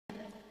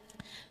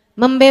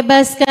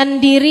membebaskan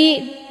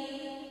diri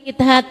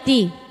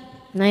hati.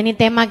 Nah, ini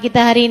tema kita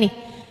hari ini.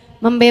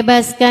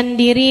 Membebaskan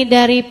diri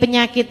dari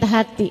penyakit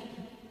hati.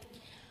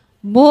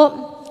 Bu,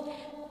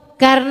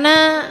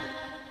 karena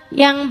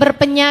yang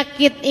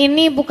berpenyakit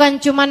ini bukan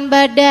cuman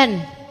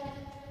badan.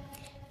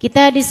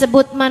 Kita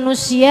disebut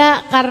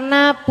manusia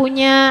karena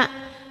punya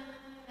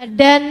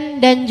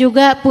badan dan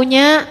juga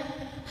punya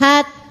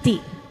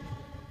hati.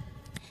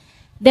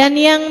 Dan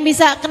yang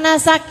bisa kena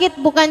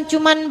sakit bukan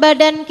cuman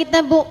badan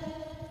kita, Bu.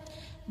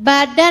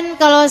 Badan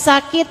kalau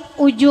sakit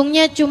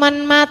ujungnya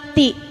cuman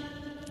mati.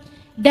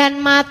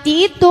 Dan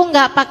mati itu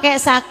nggak pakai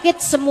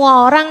sakit,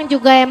 semua orang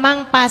juga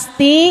emang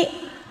pasti.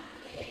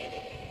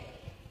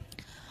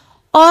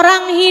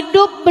 Orang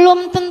hidup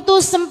belum tentu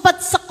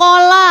sempat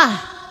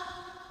sekolah.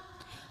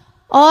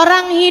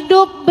 Orang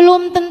hidup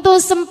belum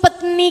tentu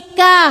sempat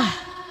nikah.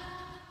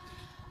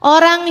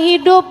 Orang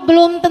hidup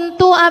belum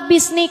tentu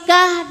habis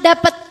nikah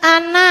dapat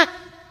anak.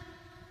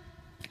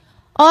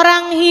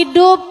 Orang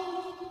hidup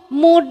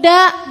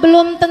muda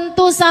belum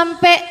tentu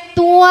sampai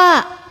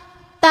tua.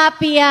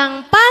 Tapi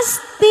yang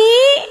pasti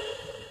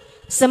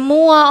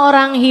semua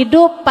orang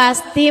hidup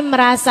pasti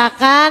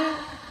merasakan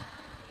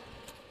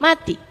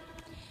mati.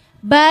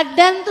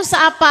 Badan tuh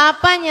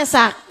seapa-apanya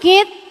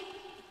sakit.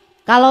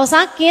 Kalau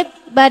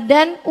sakit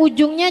badan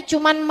ujungnya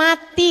cuman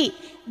mati.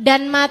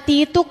 Dan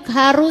mati itu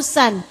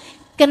keharusan,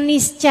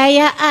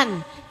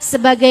 keniscayaan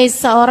sebagai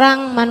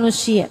seorang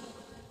manusia.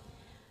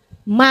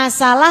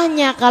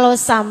 Masalahnya kalau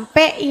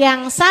sampai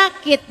yang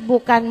sakit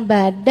bukan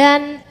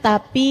badan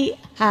tapi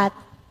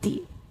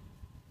hati.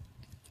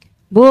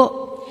 Bu,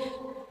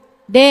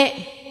 Dek,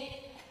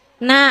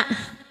 Nak,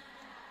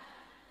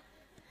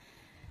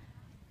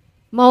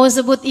 mau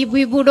sebut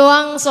ibu-ibu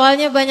doang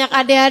soalnya banyak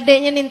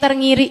adik-adiknya nih ntar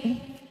ngiri.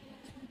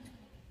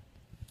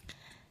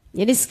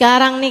 Jadi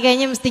sekarang nih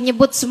kayaknya mesti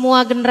nyebut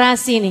semua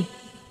generasi nih.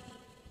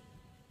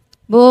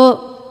 Bu,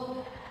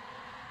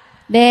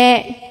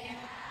 Dek,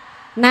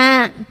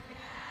 Nak,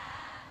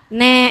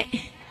 Nek.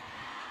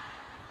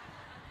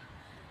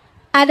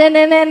 Ada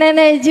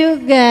nenek-nenek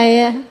juga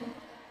ya.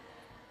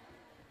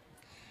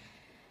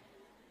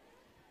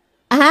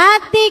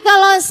 Hati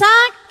kalau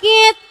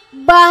sakit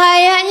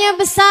bahayanya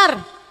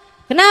besar.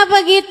 Kenapa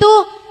gitu?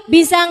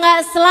 Bisa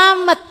nggak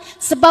selamat.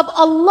 Sebab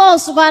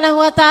Allah Subhanahu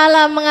wa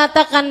taala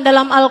mengatakan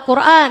dalam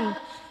Al-Qur'an,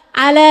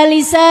 ala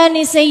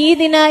lisani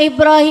sayyidina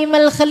Ibrahim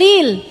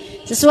al-Khalil,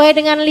 sesuai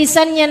dengan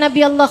lisannya Nabi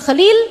Allah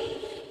Khalil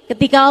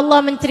ketika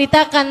Allah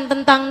menceritakan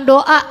tentang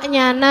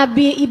doanya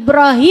Nabi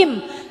Ibrahim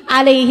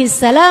alaihi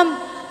salam,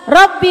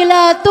 Rabbi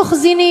la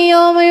tukhzini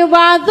yawma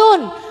yub'atsun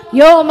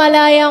yawma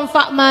la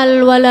yanfa' mal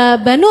wala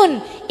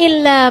banun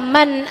illa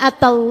man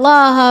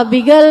atallaha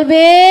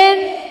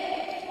biqalbin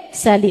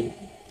salim.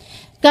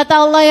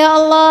 Kata Allah, ya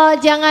Allah,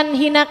 jangan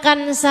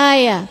hinakan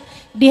saya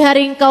di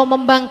hari Engkau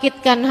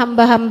membangkitkan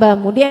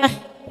hamba-hambamu.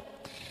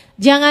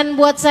 Jangan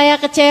buat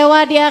saya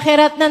kecewa di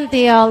akhirat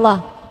nanti, ya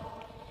Allah.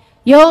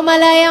 Yauma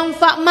la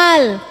yanfa'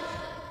 mal.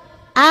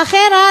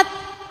 Akhirat,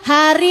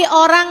 hari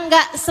orang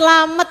gak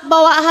selamat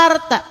bawa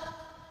harta.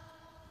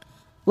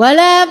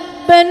 Wala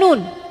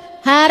banun.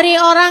 Hari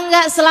orang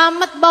gak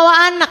selamat bawa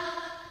anak.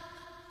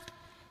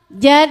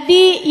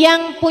 Jadi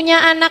yang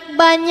punya anak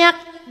banyak,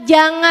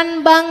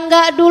 jangan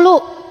bangga dulu.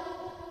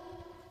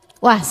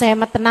 Wah, saya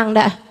mah tenang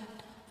dah.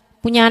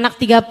 Punya anak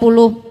 30.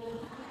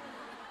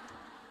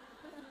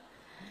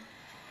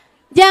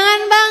 Jangan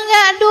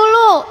bangga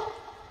dulu.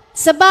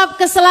 Sebab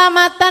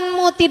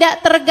keselamatanmu tidak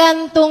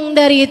tergantung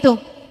dari itu.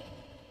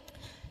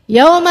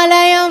 Yauma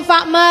la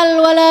yanfa' mal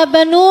wala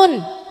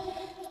banun.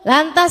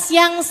 Lantas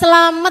yang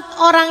selamat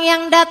orang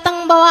yang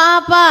datang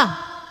bawa apa?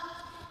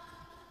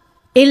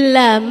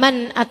 Illa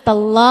man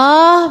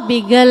atallah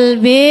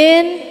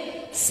biqalbin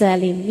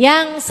salim.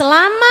 Yang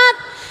selamat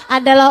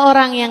adalah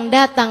orang yang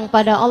datang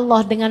pada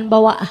Allah dengan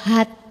bawa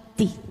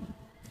hati.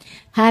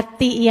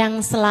 Hati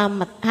yang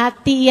selamat,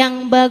 hati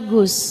yang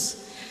bagus,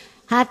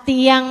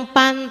 hati yang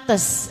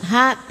pantas,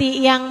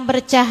 hati yang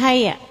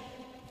bercahaya.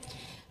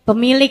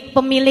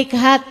 Pemilik-pemilik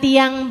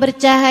hati yang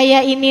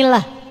bercahaya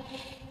inilah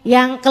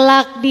yang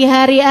kelak di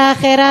hari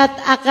akhirat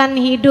akan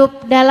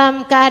hidup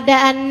dalam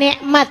keadaan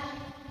nikmat.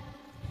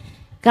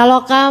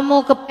 Kalau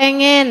kamu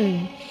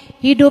kepengen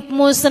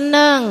hidupmu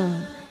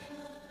senang,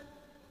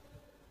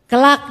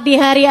 kelak di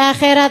hari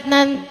akhirat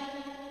nanti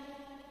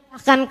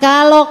akan,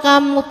 kalau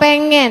kamu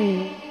pengen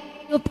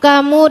hidup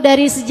kamu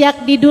dari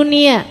sejak di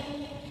dunia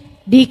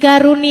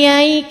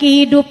dikaruniai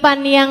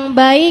kehidupan yang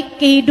baik,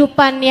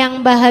 kehidupan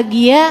yang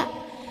bahagia,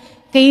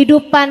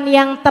 kehidupan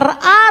yang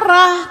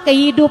terarah,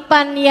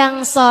 kehidupan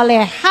yang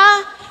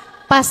solehah,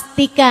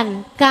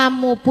 pastikan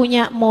kamu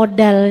punya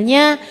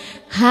modalnya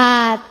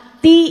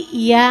hati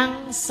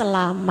yang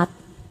selamat.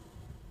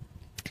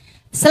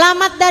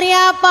 Selamat dari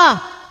apa?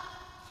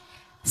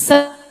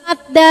 Selamat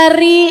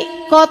dari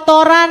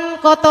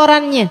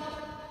kotoran-kotorannya.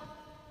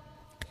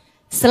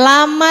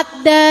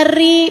 Selamat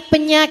dari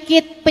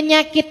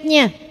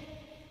penyakit-penyakitnya.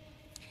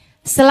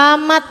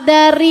 Selamat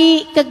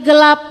dari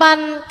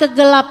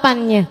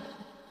kegelapan-kegelapannya.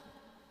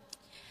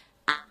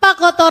 Apa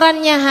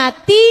kotorannya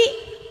hati?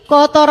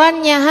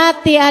 kotorannya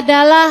hati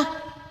adalah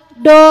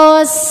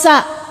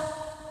dosa.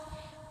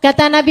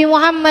 Kata Nabi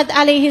Muhammad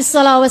alaihi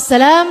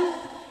wassalam,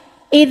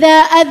 "Idza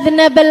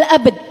adnabal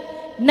abd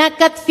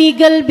nakat fi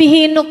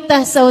qalbihi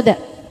nuqtah sauda,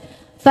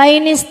 fa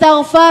in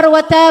istaghfar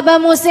wa taba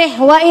musih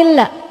wa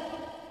illa."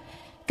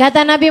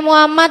 Kata Nabi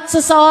Muhammad,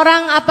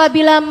 seseorang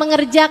apabila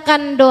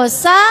mengerjakan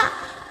dosa,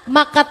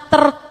 maka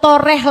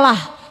tertorehlah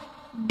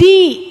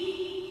di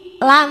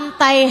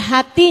lantai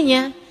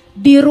hatinya,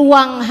 di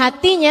ruang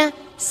hatinya,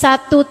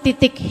 satu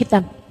titik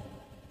hitam.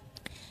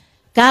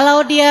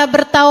 Kalau dia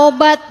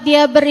bertaubat,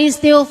 dia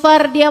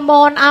beristighfar, dia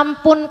mohon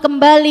ampun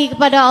kembali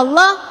kepada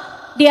Allah,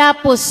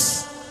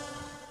 dihapus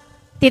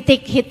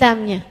titik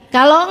hitamnya.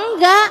 Kalau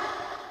enggak,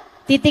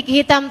 titik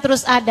hitam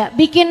terus ada.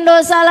 Bikin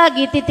dosa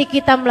lagi, titik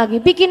hitam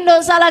lagi. Bikin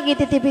dosa lagi,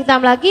 titik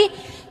hitam lagi.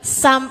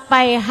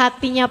 Sampai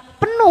hatinya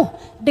penuh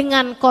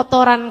dengan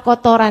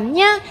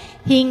kotoran-kotorannya,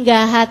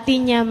 hingga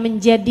hatinya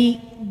menjadi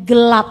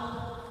gelap,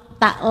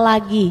 tak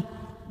lagi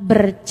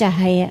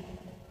bercahaya.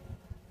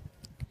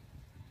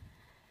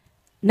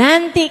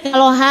 Nanti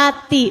kalau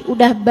hati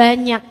udah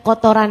banyak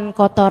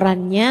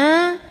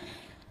kotoran-kotorannya,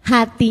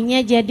 hatinya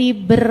jadi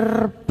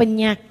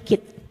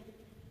berpenyakit.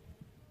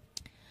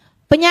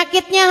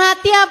 Penyakitnya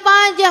hati apa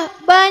aja?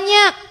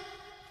 Banyak.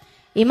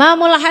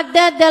 Imamul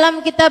Haddad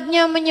dalam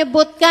kitabnya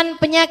menyebutkan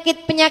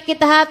penyakit-penyakit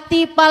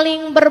hati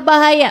paling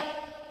berbahaya.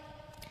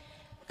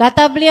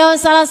 Kata beliau,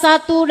 salah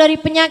satu dari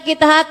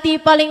penyakit hati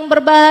paling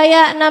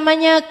berbahaya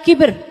namanya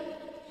kibir,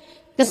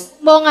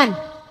 kesombongan.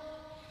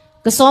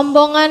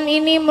 Kesombongan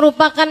ini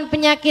merupakan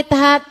penyakit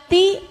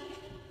hati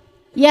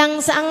yang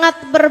sangat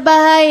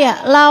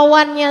berbahaya.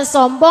 Lawannya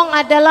sombong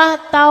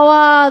adalah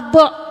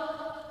tawadhu.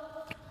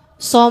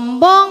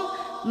 Sombong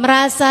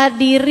merasa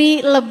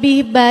diri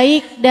lebih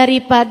baik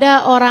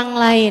daripada orang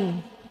lain.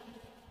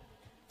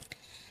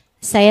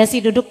 Saya sih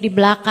duduk di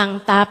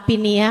belakang,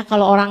 tapi nih ya,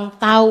 kalau orang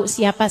tahu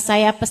siapa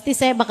saya, pasti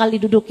saya bakal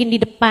didudukin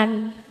di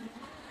depan.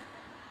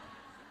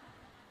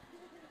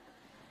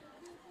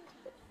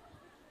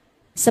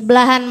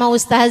 Sebelahan mau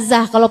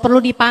ustazah, kalau perlu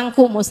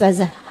dipangku mau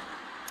ustazah.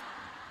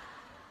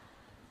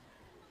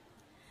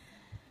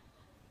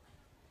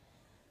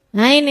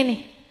 Nah ini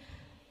nih,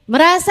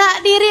 merasa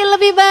diri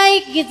lebih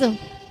baik gitu.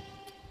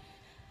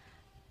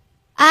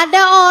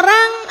 Ada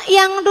orang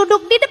yang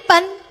duduk di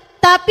depan,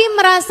 tapi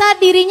merasa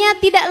dirinya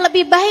tidak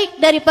lebih baik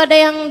daripada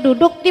yang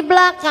duduk di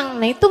belakang.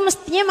 Nah itu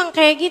mestinya emang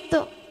kayak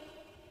gitu.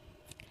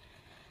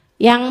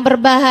 Yang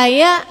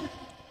berbahaya,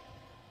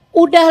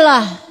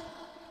 udahlah.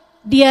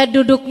 Dia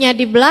duduknya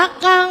di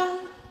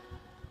belakang,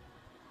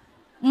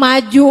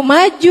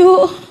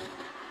 maju-maju,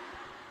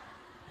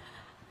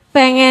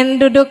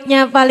 pengen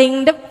duduknya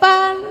paling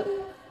depan,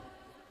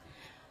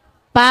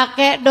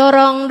 pakai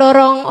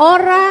dorong-dorong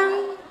orang.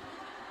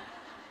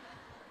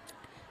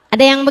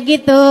 Ada yang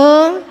begitu?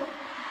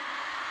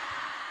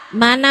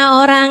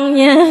 Mana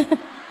orangnya?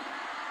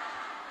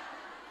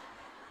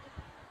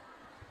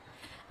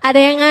 Ada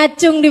yang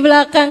ngacung di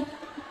belakang.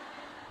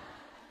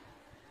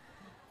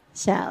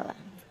 Insyaallah.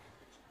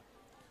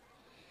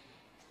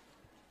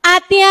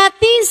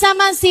 Hati-hati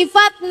sama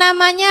sifat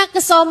namanya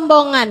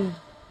kesombongan.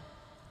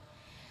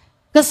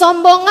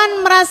 Kesombongan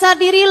merasa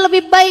diri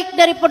lebih baik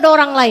daripada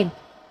orang lain.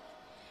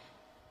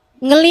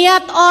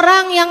 Ngelihat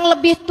orang yang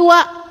lebih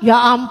tua,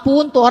 ya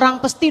ampun tuh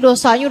orang pasti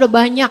dosanya udah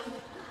banyak.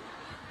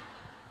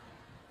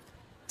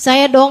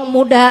 Saya dong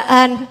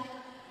mudaan,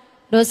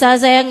 dosa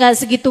saya nggak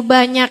segitu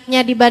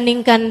banyaknya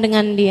dibandingkan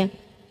dengan dia.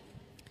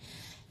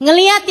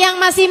 Ngelihat yang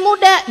masih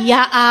muda,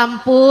 ya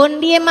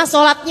ampun dia mah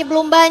sholatnya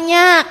belum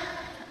banyak.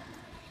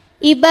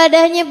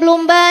 Ibadahnya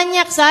belum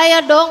banyak,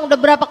 saya dong udah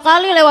berapa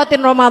kali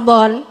lewatin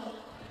Ramadan.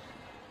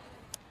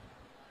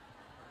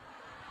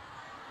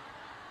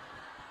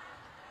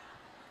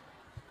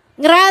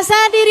 Ngerasa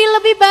diri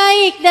lebih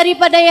baik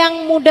daripada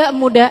yang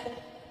muda-muda.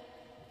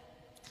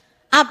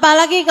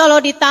 Apalagi kalau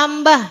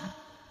ditambah,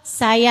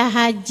 saya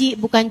haji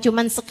bukan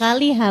cuman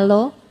sekali,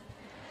 halo.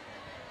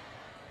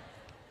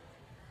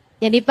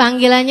 Jadi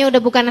panggilannya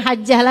udah bukan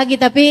hajjah lagi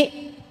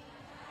tapi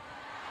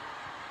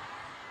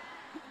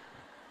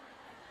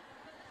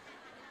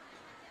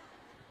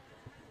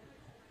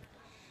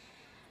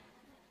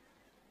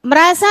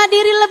merasa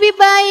diri lebih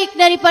baik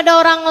daripada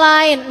orang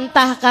lain,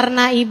 entah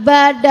karena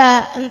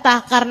ibadah,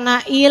 entah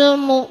karena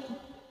ilmu,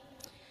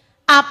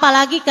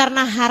 apalagi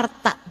karena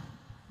harta.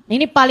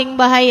 Ini paling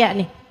bahaya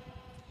nih.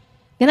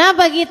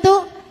 Kenapa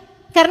gitu?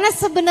 Karena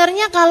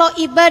sebenarnya kalau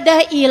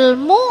ibadah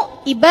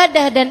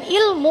dan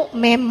ilmu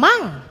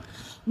memang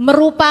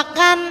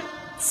merupakan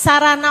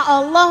sarana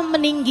Allah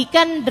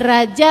meninggikan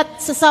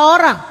derajat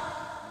seseorang.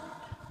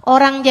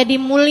 Orang jadi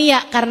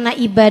mulia karena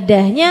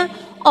ibadahnya,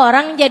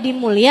 orang jadi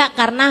mulia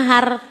karena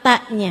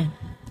hartanya.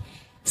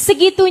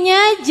 Segitunya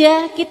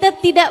aja kita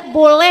tidak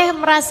boleh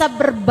merasa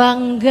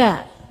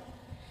berbangga,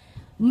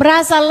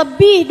 merasa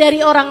lebih dari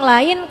orang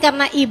lain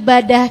karena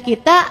ibadah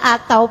kita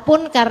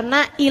ataupun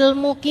karena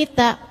ilmu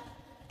kita.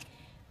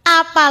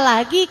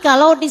 Apalagi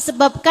kalau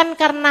disebabkan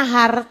karena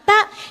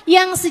harta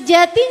yang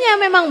sejatinya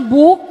memang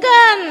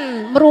bukan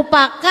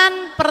merupakan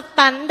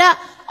pertanda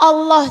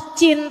Allah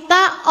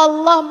cinta,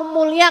 Allah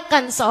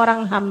memuliakan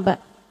seorang hamba.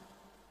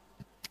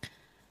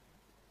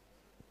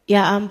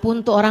 Ya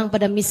ampun tuh orang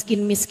pada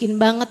miskin-miskin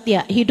banget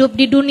ya. Hidup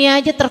di dunia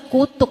aja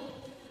terkutuk.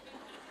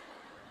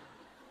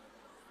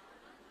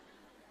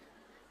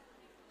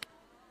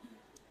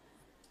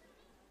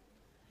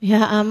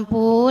 Ya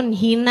ampun,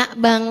 hina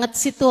banget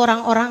sih tuh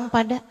orang-orang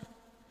pada.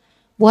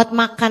 Buat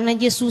makan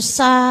aja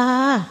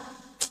susah.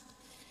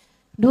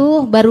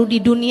 Duh, baru di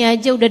dunia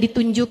aja udah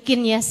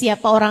ditunjukin ya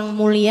siapa orang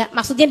mulia.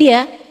 Maksudnya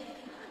dia.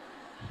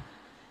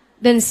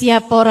 Dan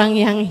siapa orang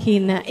yang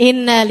hina.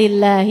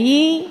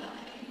 Innalillahi.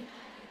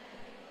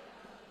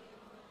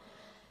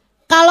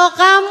 Kalau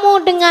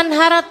kamu dengan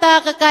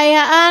harta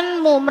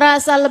kekayaanmu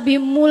merasa lebih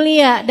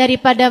mulia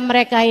daripada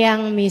mereka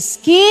yang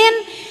miskin,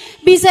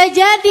 bisa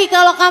jadi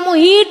kalau kamu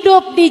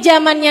hidup di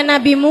zamannya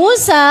Nabi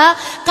Musa,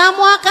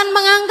 kamu akan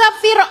menganggap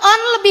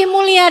Fir'aun lebih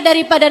mulia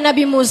daripada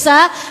Nabi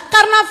Musa,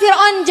 karena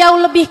Fir'aun jauh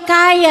lebih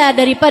kaya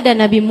daripada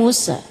Nabi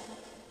Musa.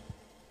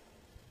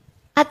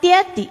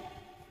 Hati-hati.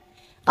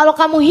 Kalau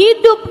kamu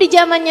hidup di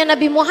zamannya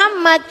Nabi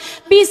Muhammad,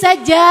 bisa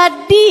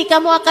jadi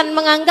kamu akan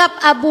menganggap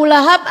Abu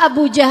Lahab,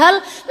 Abu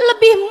Jahal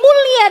lebih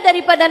mulia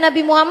daripada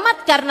Nabi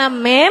Muhammad, karena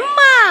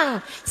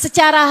memang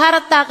secara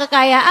harta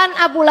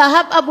kekayaan Abu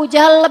Lahab, Abu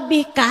Jahal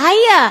lebih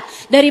kaya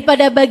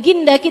daripada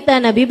baginda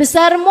kita Nabi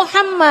besar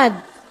Muhammad.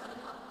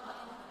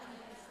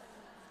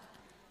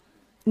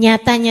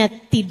 Nyatanya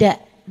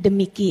tidak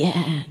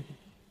demikian.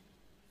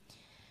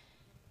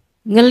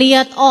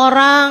 Ngelihat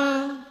orang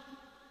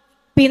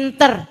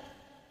pinter,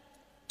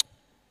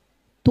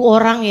 tuh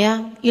orang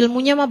ya,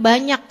 ilmunya mah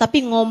banyak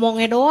tapi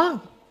ngomongnya doang.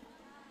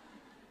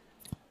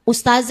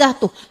 Ustadzah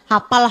tuh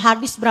hafal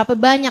hadis berapa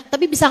banyak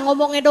tapi bisa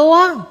ngomongnya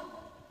doang.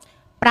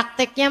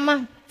 Prakteknya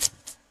mah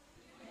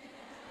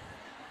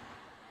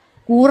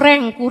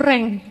kurang.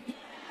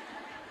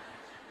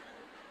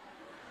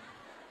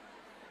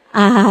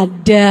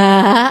 Ada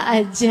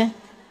aja.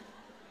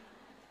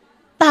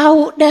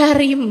 Tahu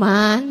dari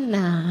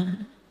mana?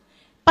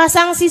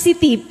 Pasang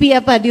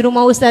CCTV apa di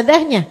rumah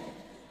ustadzahnya?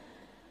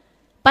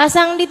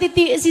 Pasang di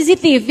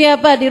CCTV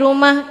apa di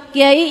rumah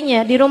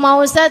kiainya, di rumah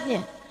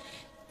ustadznya?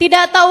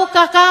 Tidak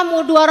tahukah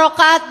kamu 2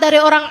 rakaat dari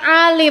orang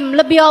alim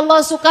lebih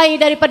Allah sukai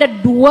daripada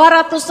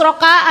 200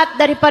 rakaat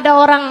daripada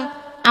orang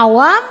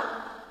awam?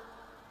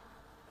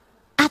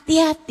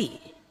 Hati-hati.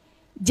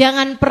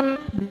 Jangan pernah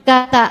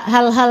berkata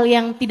hal-hal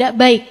yang tidak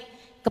baik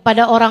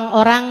kepada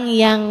orang-orang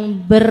yang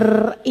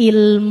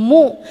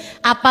berilmu,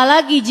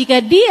 apalagi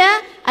jika dia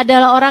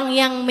adalah orang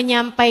yang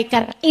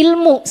menyampaikan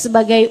ilmu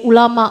sebagai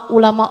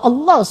ulama-ulama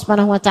Allah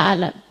Subhanahu wa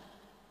taala.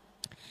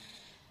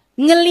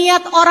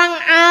 Ngelihat orang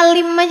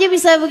alim aja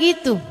bisa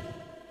begitu.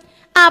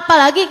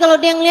 Apalagi kalau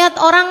dia ngelihat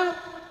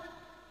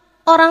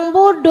orang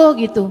bodoh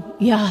gitu.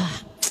 Ya,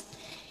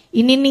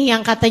 ini nih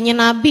yang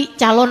katanya Nabi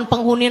calon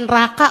penghuni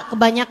neraka,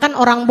 kebanyakan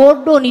orang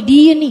bodoh nih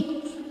dia nih.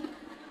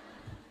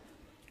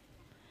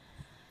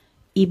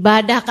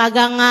 Ibadah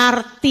kagak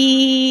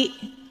ngerti,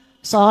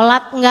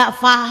 sholat nggak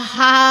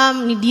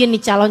paham, nih dia nih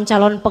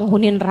calon-calon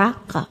penghuni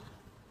neraka.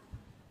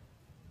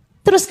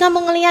 Terus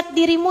kamu ngelihat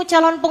dirimu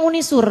calon penghuni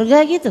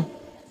surga gitu.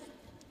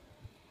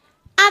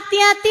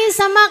 Hati-hati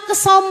sama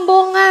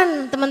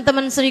kesombongan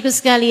teman-teman serius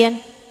sekalian.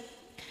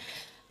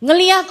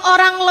 Ngelihat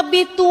orang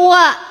lebih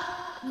tua,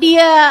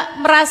 dia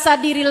merasa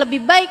diri lebih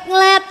baik.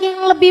 Ngelihat yang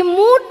lebih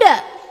muda,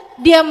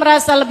 dia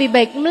merasa lebih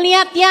baik.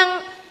 Melihat yang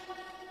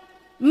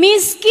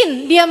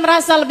miskin, dia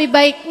merasa lebih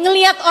baik.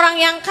 Ngelihat orang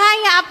yang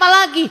kaya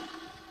apalagi.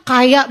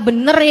 Kaya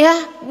bener ya,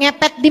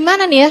 ngepet di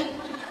mana nih ya?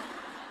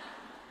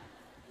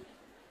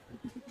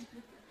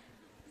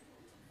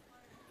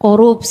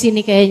 Korupsi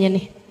nih kayaknya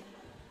nih.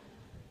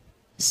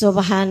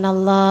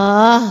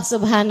 Subhanallah,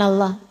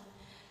 subhanallah.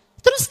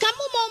 Terus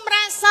kamu mau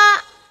merasa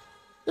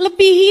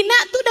lebih hina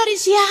tuh dari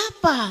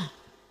siapa?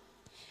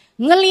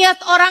 Ngelihat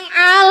orang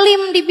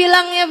alim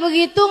dibilangnya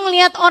begitu,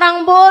 ngelihat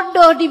orang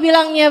bodoh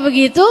dibilangnya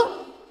begitu.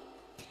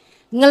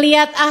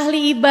 Ngelihat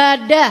ahli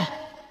ibadah,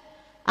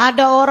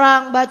 ada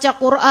orang baca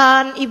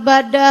Quran,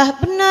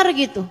 ibadah, benar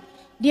gitu.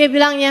 Dia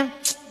bilangnya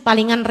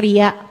palingan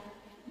ria.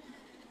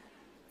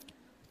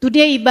 Tuh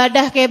dia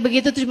ibadah kayak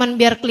begitu tuh cuman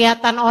biar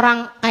kelihatan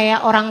orang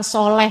kayak orang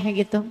soleh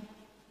gitu.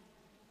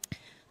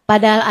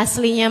 Padahal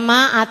aslinya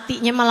mah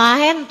hatinya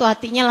lain, tuh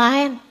hatinya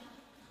lain.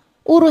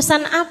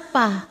 Urusan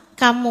apa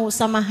kamu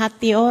sama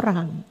hati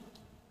orang?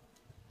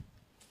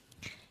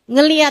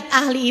 Ngelihat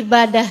ahli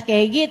ibadah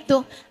kayak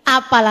gitu,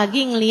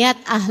 apalagi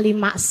ngelihat ahli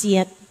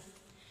maksiat.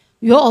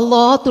 Ya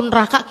Allah, tuh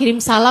neraka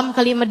kirim salam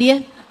kali sama dia.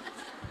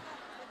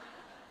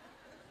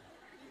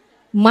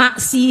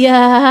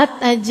 Maksiat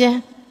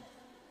aja.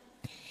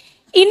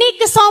 Ini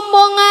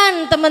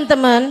kesombongan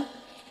teman-teman.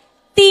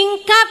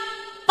 Tingkat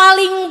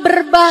paling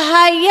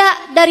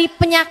berbahaya dari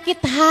penyakit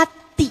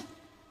hati.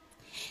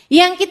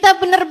 Yang kita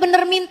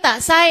benar-benar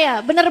minta, saya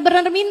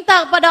benar-benar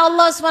minta kepada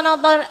Allah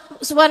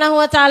Subhanahu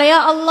wa taala,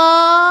 ya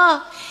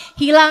Allah,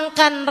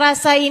 hilangkan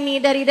rasa ini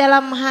dari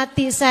dalam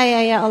hati saya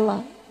ya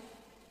Allah.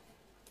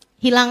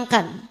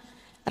 Hilangkan.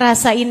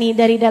 rasa ini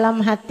dari dalam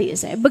hati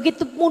saya.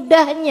 Begitu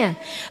mudahnya,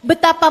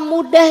 betapa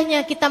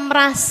mudahnya kita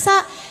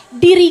merasa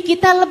diri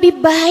kita lebih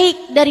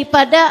baik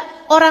daripada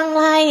orang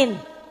lain.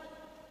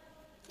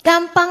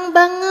 Gampang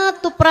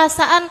banget tuh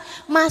perasaan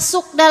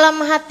masuk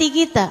dalam hati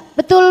kita.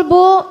 Betul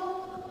Bu?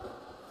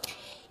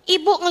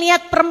 Ibu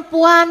ngelihat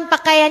perempuan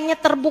pakaiannya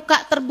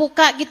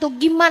terbuka gitu,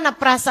 gimana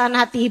perasaan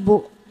hati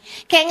ibu?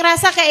 Kayak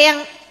ngerasa kayak yang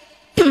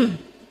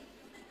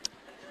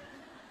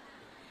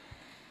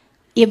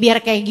ya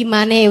biar kayak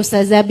gimana ya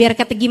Ustazah, biar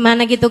kata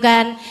gimana gitu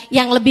kan.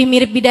 Yang lebih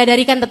mirip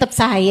bidadari kan tetap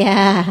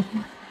saya.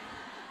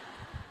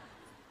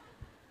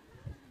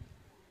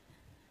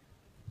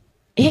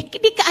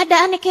 Di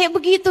keadaannya kayak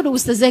begitu tuh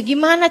Ustazah,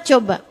 gimana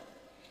coba?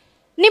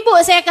 Ini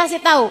Bu saya kasih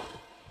tahu.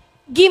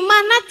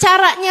 Gimana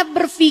caranya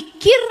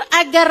berpikir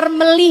agar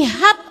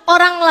melihat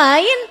orang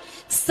lain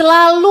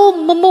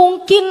selalu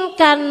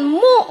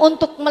memungkinkanmu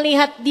untuk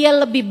melihat dia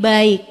lebih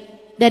baik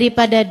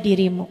daripada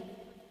dirimu.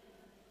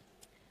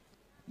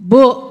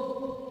 Bu,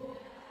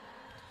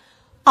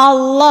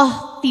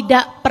 Allah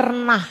tidak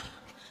pernah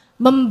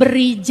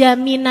memberi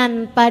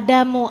jaminan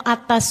padamu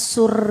atas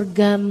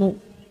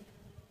surgamu.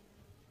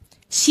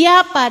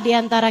 Siapa di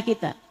antara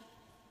kita?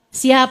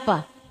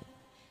 Siapa?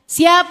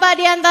 Siapa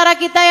di antara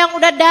kita yang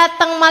udah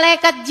datang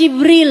malaikat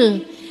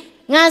Jibril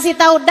ngasih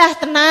tahu dah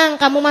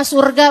tenang kamu masuk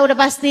surga udah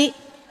pasti?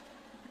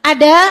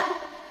 Ada?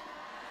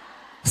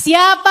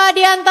 Siapa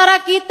di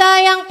antara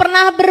kita yang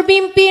pernah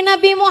bermimpi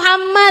Nabi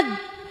Muhammad?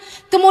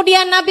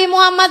 Kemudian Nabi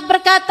Muhammad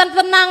berkata,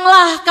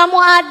 tenanglah kamu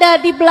ada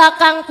di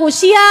belakangku.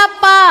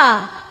 Siapa?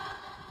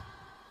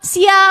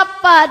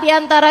 Siapa di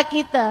antara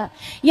kita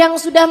yang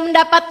sudah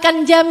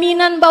mendapatkan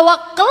jaminan bahwa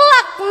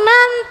kelak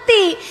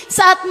nanti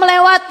saat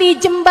melewati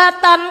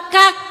jembatan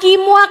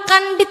kakimu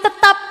akan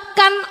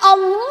ditetapkan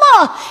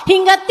Allah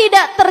hingga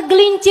tidak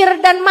tergelincir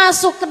dan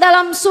masuk ke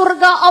dalam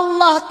surga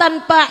Allah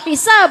tanpa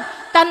hisab,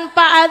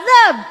 tanpa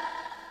azab?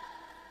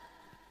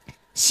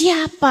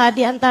 Siapa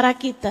di antara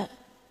kita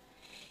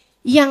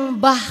yang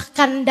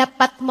bahkan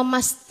dapat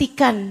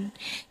memastikan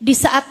di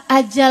saat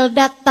ajal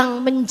datang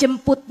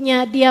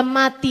menjemputnya dia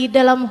mati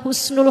dalam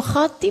husnul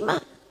khatimah?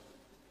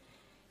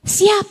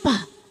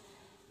 Siapa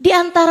di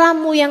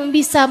antaramu yang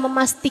bisa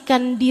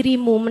memastikan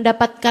dirimu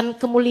mendapatkan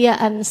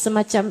kemuliaan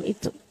semacam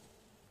itu?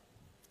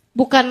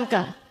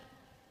 Bukankah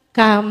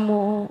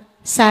kamu,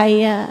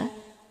 saya,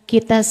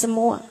 kita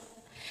semua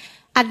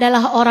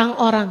adalah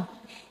orang-orang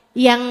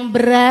yang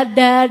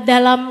berada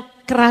dalam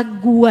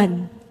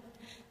keraguan?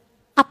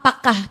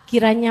 Apakah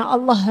kiranya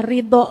Allah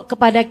ridho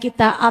kepada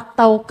kita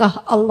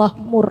ataukah Allah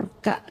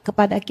murka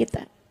kepada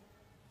kita?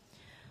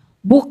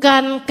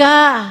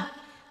 Bukankah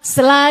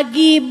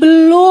selagi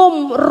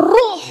belum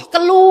ruh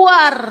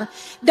keluar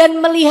dan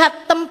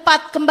melihat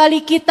tempat kembali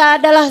kita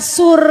adalah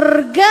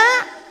surga,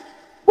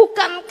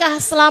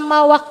 bukankah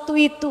selama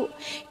waktu itu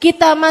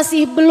kita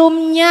masih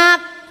belum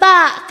nyata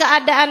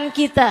keadaan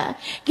kita?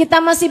 Kita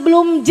masih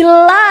belum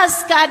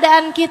jelas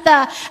keadaan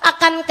kita.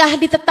 Akankah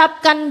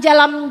ditetapkan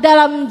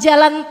dalam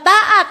jalan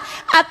taat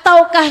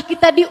ataukah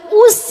kita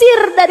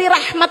diusir dari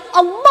rahmat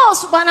Allah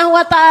Subhanahu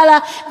wa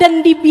taala dan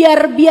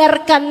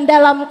dibiarkan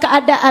dalam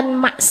keadaan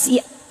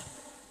maksiat?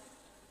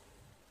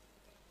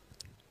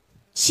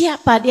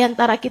 Siapa di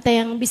antara kita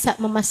yang bisa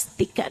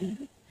memastikan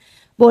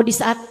bahwa di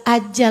saat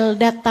ajal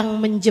datang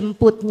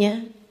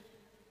menjemputnya,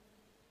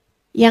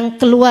 yang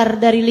keluar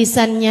dari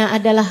lisannya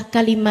adalah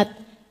kalimat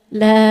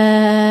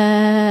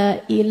La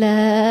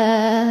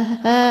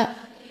ilaha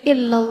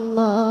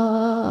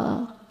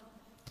illallah?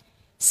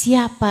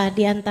 Siapa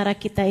di antara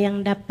kita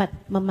yang dapat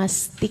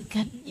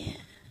memastikannya?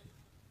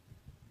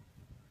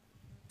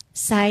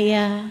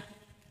 Saya,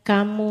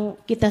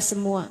 kamu, kita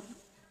semua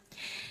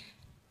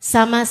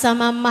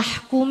sama-sama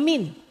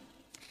mahkumin,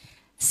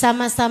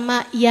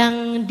 sama-sama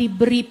yang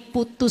diberi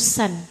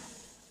putusan.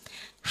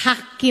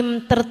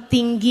 Hakim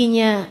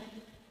tertingginya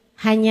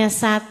hanya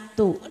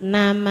satu,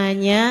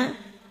 namanya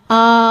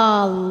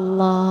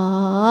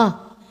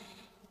Allah,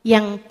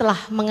 yang telah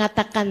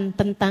mengatakan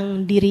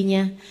tentang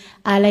dirinya,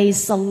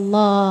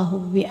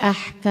 alaihissallahu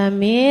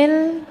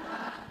biahkamil.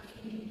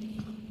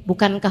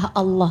 Bukankah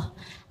Allah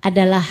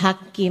adalah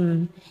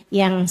hakim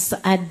yang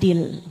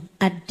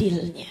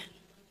seadil-adilnya?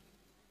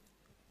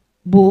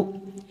 Bu,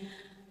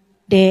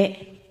 Dek,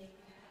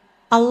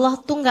 Allah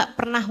tuh gak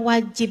pernah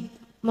wajib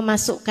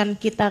memasukkan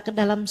kita ke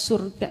dalam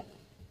surga.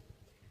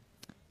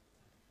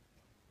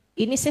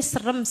 Ini saya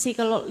serem sih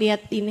kalau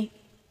lihat ini.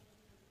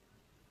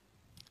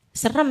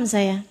 Serem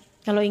saya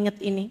kalau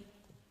ingat ini.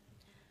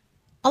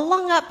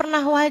 Allah gak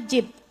pernah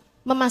wajib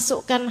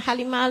memasukkan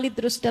Halimah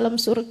Alaydrus dalam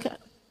surga.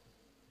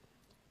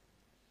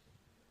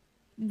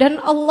 Dan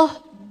Allah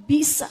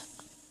bisa,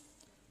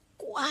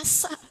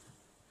 kuasa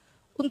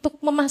untuk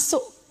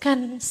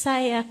memasukkan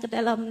saya ke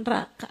dalam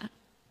neraka.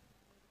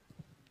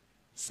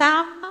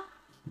 Sama,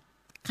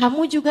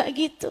 kamu juga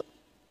gitu.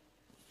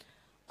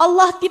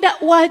 Allah tidak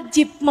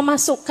wajib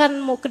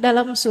memasukkanmu ke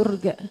dalam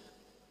surga.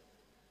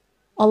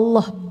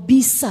 Allah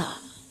bisa,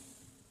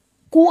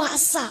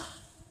 kuasa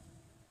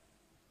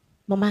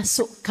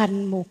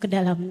memasukkanmu ke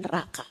dalam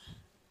neraka.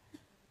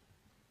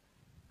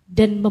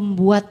 dan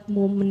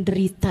membuatmu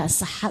menderita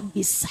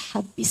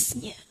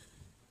sehabis-habisnya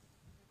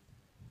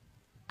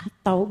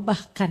atau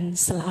bahkan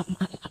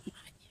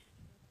selama-lamanya.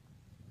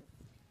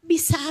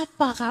 Bisa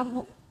apa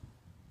kamu?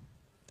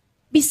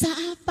 Bisa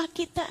apa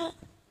kita?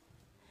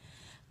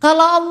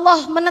 Kalau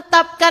Allah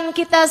menetapkan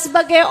kita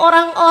sebagai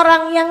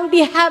orang-orang yang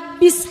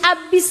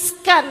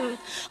dihabis-habiskan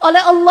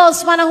oleh Allah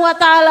Subhanahu wa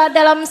taala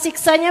dalam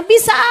siksanya,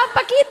 bisa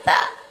apa kita?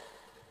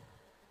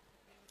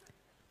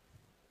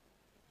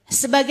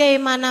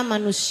 Sebagaimana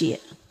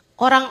manusia,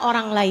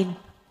 orang-orang lain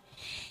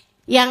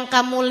yang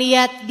kamu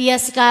lihat dia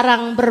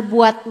sekarang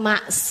berbuat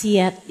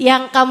maksiat,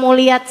 yang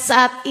kamu lihat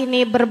saat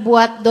ini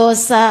berbuat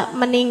dosa,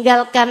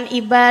 meninggalkan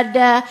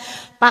ibadah,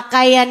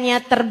 pakaiannya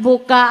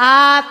terbuka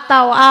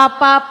atau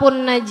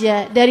apapun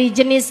aja dari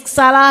jenis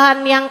kesalahan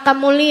yang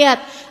kamu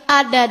lihat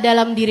ada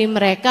dalam diri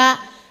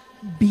mereka,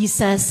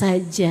 bisa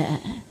saja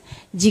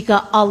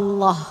jika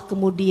Allah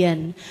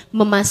kemudian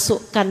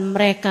memasukkan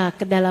mereka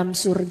ke dalam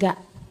surga.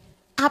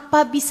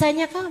 Apa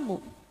bisanya kamu?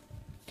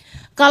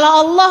 Kalau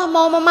Allah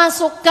mau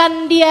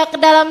memasukkan dia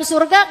ke dalam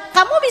surga,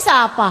 kamu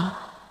bisa apa?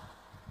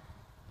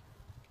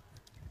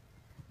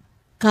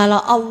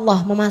 Kalau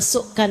Allah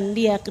memasukkan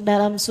dia ke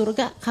dalam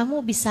surga, kamu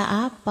bisa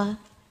apa?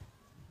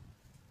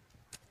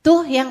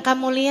 Tuh yang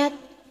kamu lihat,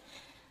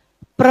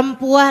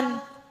 perempuan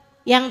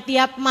yang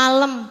tiap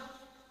malam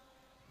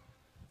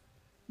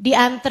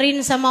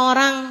dianterin sama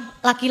orang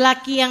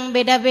laki-laki yang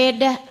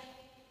beda-beda.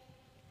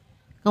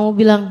 Kamu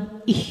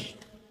bilang, ih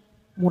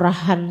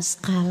murahan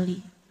sekali.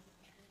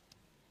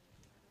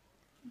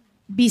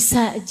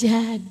 Bisa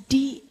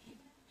jadi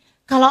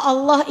kalau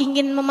Allah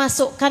ingin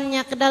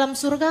memasukkannya ke dalam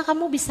surga,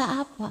 kamu bisa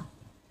apa?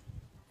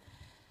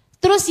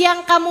 Terus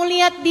yang kamu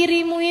lihat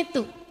dirimu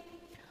itu,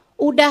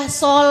 udah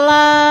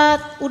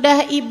sholat,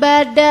 udah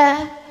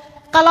ibadah.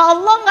 Kalau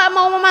Allah nggak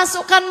mau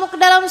memasukkanmu ke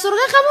dalam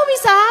surga, kamu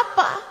bisa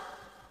apa?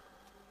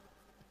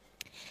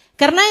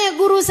 Karena ya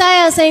guru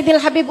saya,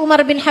 Sayyidil Habib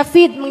Umar bin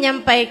Hafid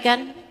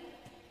menyampaikan,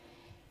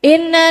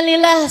 Inna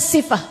lillah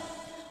sifah.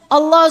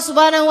 Allah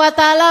Subhanahu wa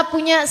taala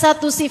punya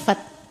satu sifat.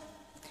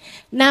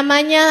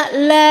 Namanya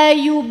la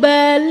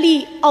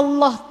yubali,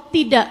 Allah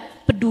tidak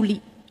peduli.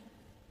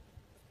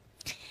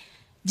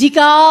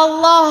 Jika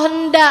Allah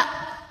hendak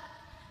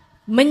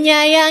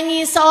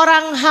menyayangi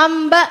seorang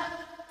hamba,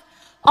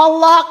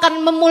 Allah akan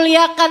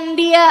memuliakan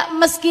dia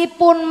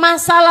meskipun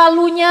masa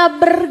lalunya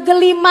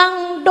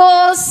bergelimang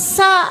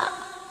dosa.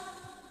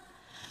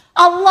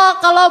 Allah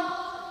kalau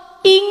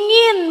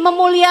ingin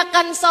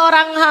memuliakan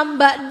seorang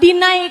hamba,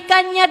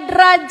 dinaikannya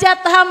derajat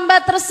hamba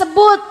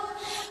tersebut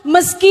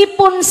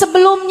meskipun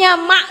sebelumnya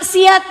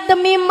maksiat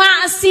demi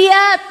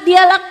maksiat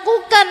dia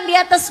lakukan di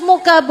atas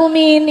muka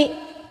bumi ini.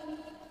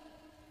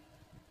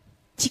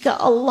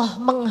 Jika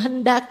Allah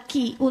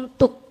menghendaki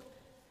untuk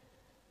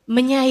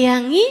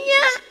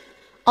menyayanginya,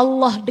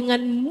 Allah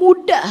dengan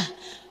mudah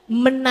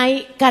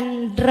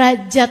menaikkan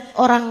derajat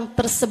orang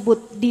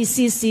tersebut di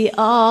sisi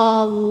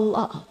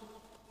Allah.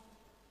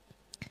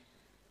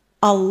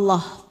 Allah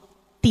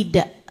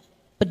tidak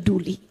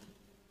peduli.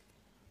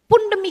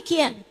 Pun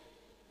demikian,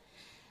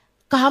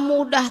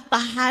 kamu udah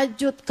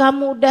tahajud,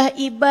 kamu udah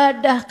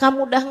ibadah,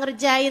 kamu udah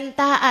ngerjain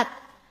taat.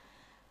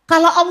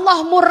 Kalau Allah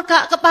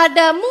murka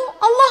kepadamu,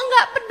 Allah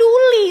nggak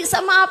peduli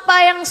sama apa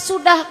yang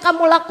sudah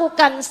kamu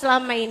lakukan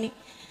selama ini.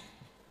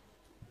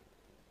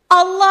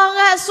 Allah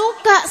nggak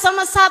suka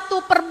sama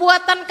satu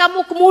perbuatan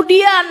kamu,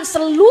 kemudian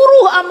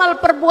seluruh amal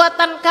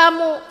perbuatan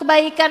kamu,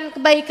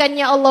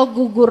 kebaikan-kebaikannya Allah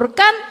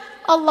gugurkan.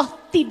 Allah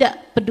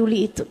tidak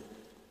peduli itu.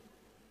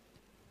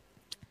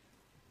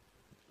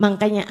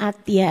 Makanya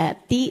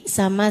hati-hati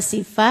sama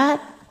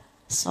sifat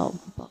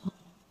sombong.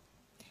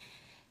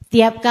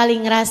 Tiap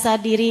kali ngerasa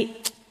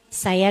diri,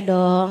 saya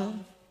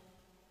dong.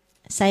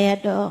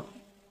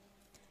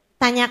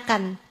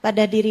 Tanyakan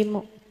pada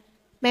dirimu,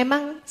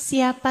 memang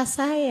siapa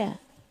saya?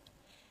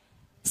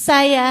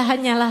 Saya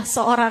hanyalah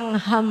seorang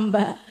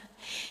hamba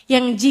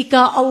yang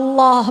jika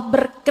Allah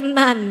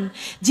berkenan,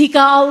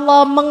 jika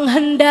Allah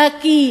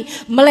menghendaki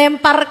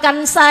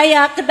melemparkan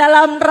saya ke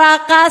dalam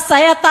neraka,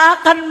 saya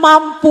tak akan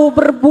mampu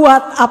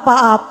berbuat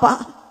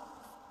apa-apa.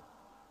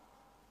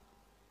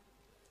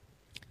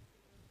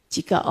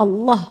 Jika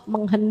Allah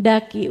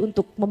menghendaki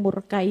untuk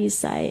memurkai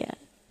saya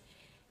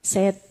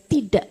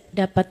tidak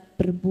dapat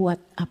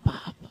berbuat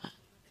apa-apa.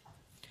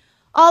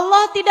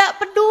 Allah tidak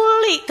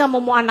peduli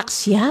kamu mau anak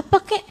siapa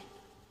kek.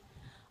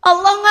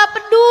 Allah nggak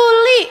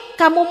peduli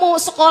kamu mau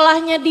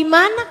sekolahnya di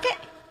mana kek.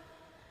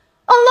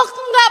 Allah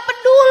nggak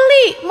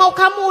peduli mau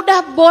kamu udah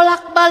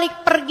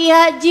bolak-balik pergi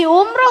haji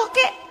umroh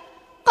kek.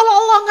 Kalau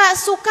Allah nggak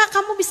suka,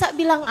 kamu bisa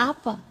bilang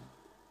apa?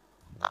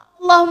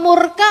 Allah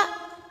murka,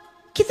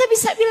 kita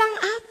bisa bilang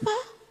apa?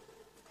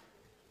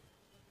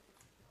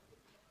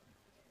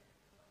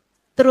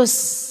 Terus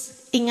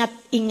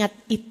ingat-ingat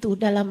itu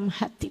dalam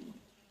hatimu.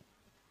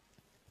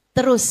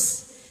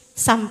 Terus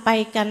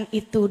sampaikan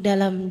itu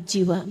dalam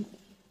jiwamu.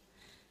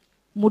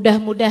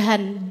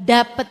 Mudah-mudahan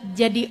dapat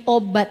jadi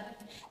obat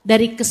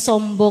dari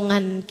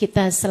kesombongan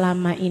kita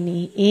selama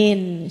ini.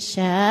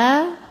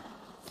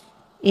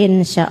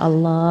 Insya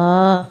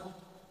Allah.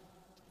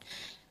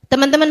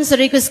 Teman-teman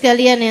saudariku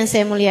sekalian yang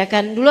saya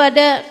muliakan, dulu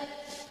ada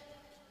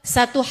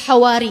satu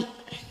Hawari.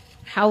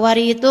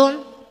 Hawari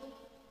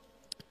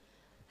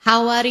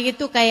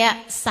itu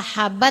kayak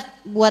sahabat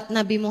buat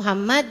Nabi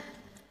Muhammad.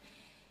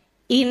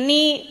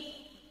 Ini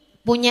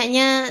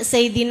punyanya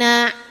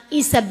Sayyidina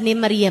Isa bin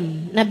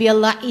Maryam, Nabi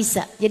Allah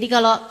Isa. Jadi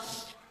kalau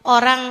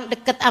orang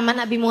dekat sama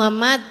Nabi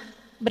Muhammad,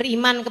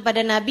 beriman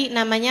kepada Nabi,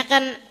 namanya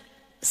kan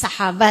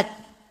sahabat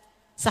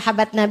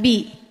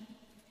Nabi.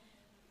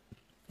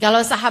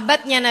 Kalau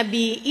sahabatnya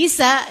Nabi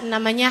Isa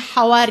namanya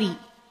Hawari.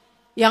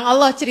 Yang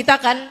Allah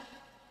ceritakan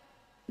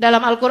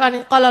dalam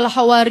Al-Quran, qalal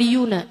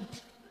hawariyuna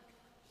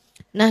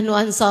nahnu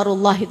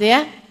ansarullah, itu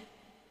ya.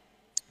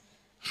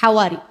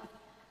 Hawari.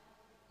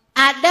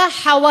 Ada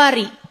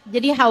Hawari.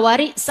 Jadi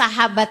Hawari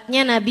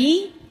sahabatnya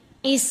Nabi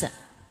Isa.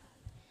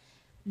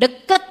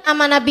 Dekat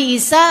sama Nabi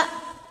Isa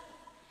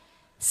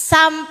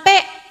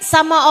sampai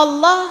sama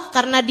Allah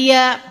karena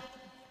dia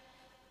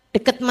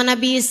dekat sama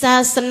Nabi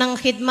Isa, senang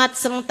khidmat,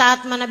 senang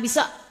taat sama Nabi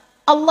Isa.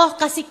 Allah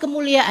kasih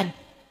kemuliaan.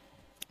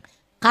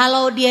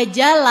 Kalau dia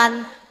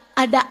jalan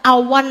ada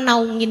awan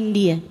naungin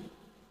dia.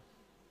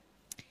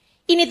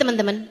 Ini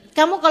teman-teman,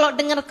 kamu kalau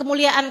dengar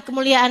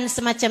kemuliaan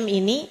semacam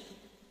ini,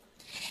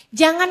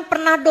 jangan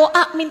pernah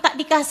doa minta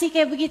dikasih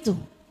kayak begitu.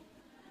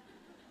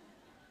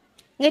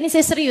 Enggak, ini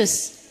saya serius,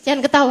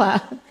 jangan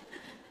ketawa.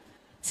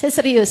 Saya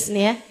serius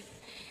nih ya.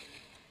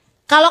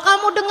 Kalau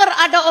kamu dengar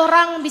ada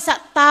orang bisa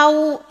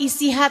tahu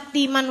isi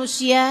hati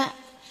manusia,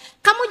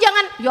 kamu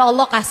jangan, ya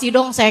Allah kasih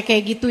dong saya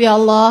kayak gitu ya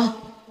Allah.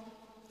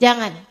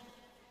 Jangan.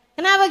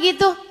 Kenapa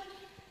gitu?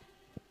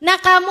 Nah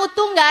kamu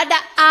tuh gak ada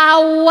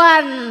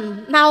awan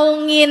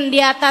naungin di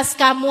atas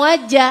kamu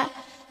aja.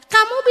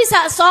 Kamu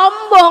bisa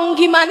sombong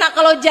gimana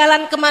kalau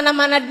jalan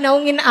kemana-mana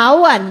dinaungin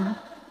awan.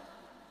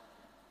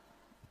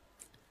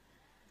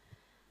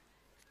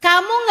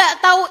 Kamu gak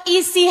tahu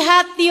isi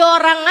hati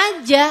orang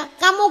aja,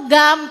 kamu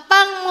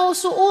gampang mau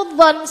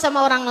suudzon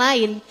sama orang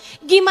lain.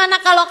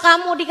 Gimana kalau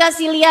kamu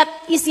dikasih lihat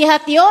isi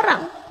hati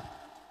orang?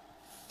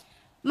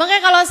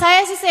 Makanya kalau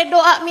saya sih saya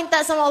doa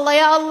minta sama Allah,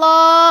 ya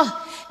Allah,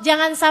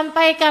 jangan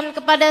sampaikan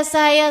kepada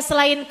saya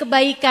selain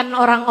kebaikan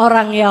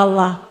orang-orang ya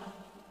Allah.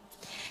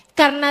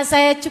 Karena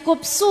saya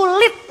cukup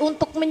sulit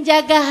untuk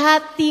menjaga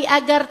hati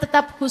agar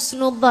tetap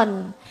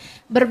husnudzon,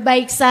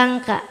 berbaik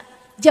sangka.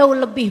 Jauh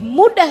lebih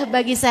mudah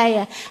bagi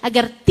saya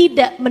agar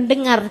tidak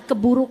mendengar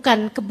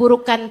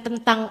keburukan-keburukan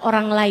tentang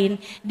orang lain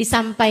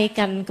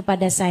disampaikan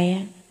kepada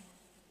saya.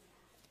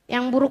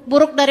 Yang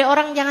buruk-buruk dari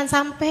orang jangan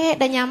sampai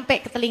dan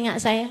nyampe ke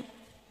telinga saya.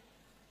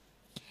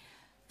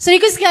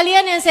 Saudaraku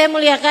sekalian yang saya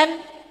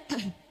muliakan,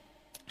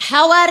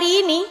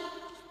 Hawari ini,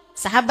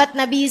 sahabat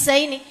Nabi Isa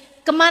ini,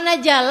 kemana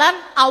jalan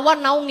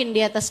awan naungin di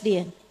atas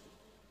dia.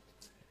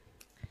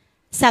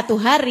 Satu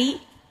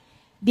hari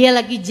dia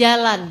lagi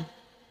jalan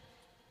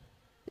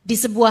di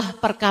sebuah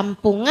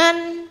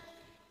perkampungan,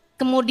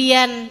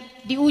 kemudian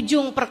di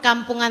ujung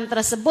perkampungan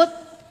tersebut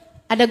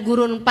ada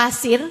gurun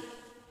pasir.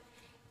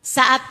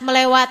 Saat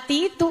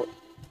melewati itu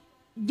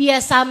dia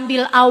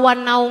sambil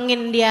awan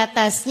naungin di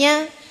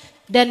atasnya.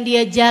 Dan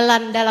dia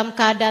jalan dalam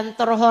keadaan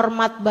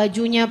terhormat,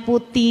 bajunya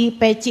putih,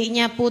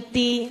 pecinya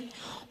putih,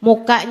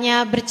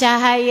 mukanya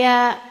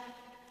bercahaya,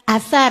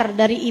 asar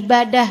dari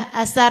ibadah,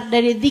 asar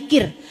dari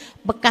zikir.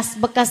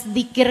 Bekas-bekas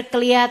zikir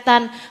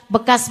kelihatan,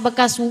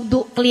 bekas-bekas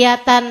wudhu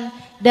kelihatan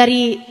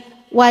dari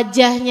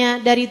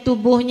wajahnya, dari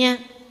tubuhnya.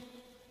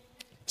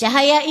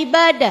 Cahaya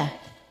ibadah.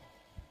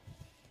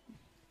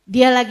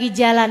 Dia lagi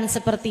jalan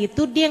seperti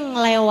itu, dia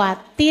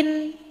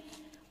ngelewatin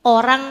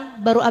orang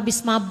baru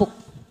habis mabuk.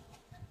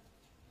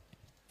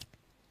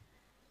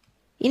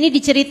 Ini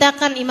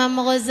diceritakan Imam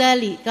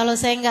Ghazali, kalau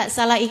saya nggak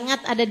salah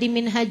ingat ada di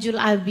Minhajul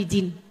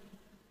Abidin.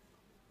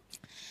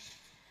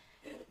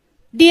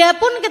 Dia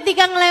pun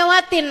ketika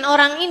ngelewatin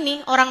orang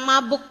ini, orang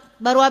mabuk,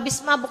 baru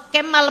habis mabuk,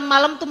 kayak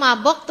malam-malam tuh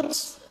mabuk,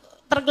 terus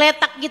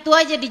tergeletak gitu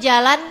aja di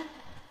jalan.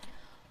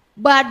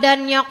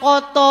 Badannya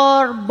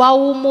kotor,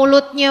 bau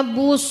mulutnya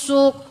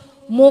busuk,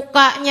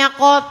 mukanya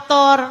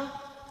kotor.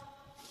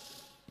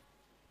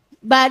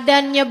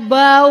 Badannya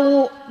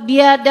bau,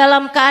 dia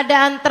dalam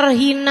keadaan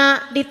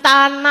terhina di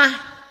tanah.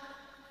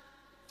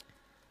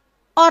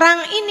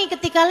 Orang ini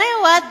ketika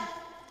lewat,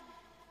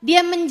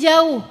 dia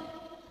menjauh.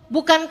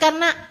 Bukan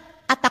karena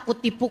takut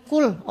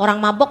dipukul.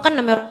 Orang mabok kan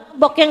namanya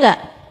mabok ya enggak?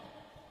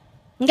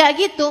 Enggak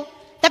gitu.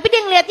 Tapi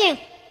dia ngelihatnya,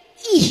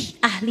 ih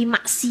ahli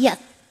maksiat.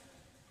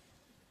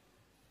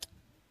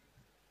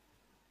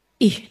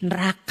 Ih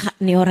neraka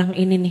nih orang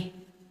ini nih.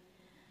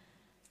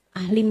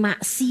 Ahli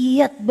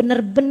maksiat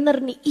bener-bener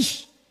nih,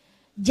 ih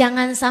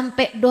jangan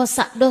sampai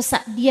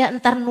dosa-dosa dia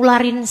ntar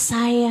nularin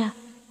saya.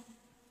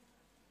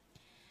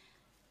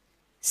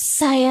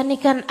 Saya nih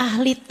kan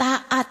ahli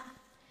taat,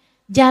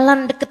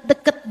 jalan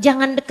deket-deket,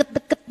 jangan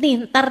deket-deket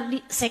nih, ntar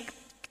saya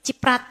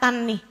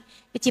kecipratan nih,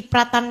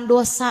 kecipratan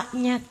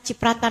dosanya,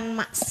 kecipratan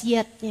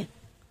maksiatnya.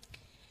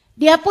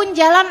 Dia pun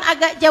jalan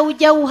agak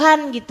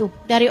jauh-jauhan gitu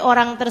dari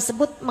orang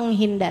tersebut,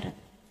 menghindar.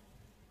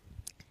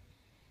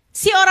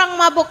 Si orang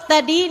mabuk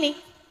tadi ini,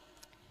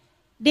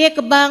 Dia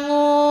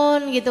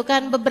kebangun gitu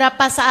kan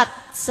beberapa saat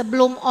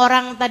sebelum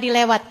orang tadi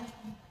lewat.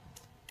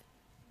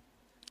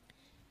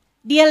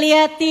 Dia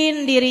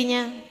liatin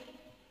dirinya,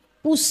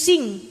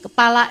 pusing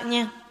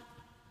kepalanya,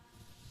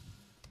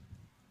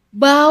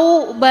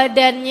 bau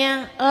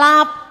badannya,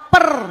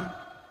 lapar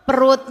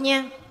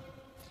perutnya,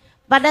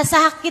 pada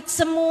sakit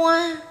semua.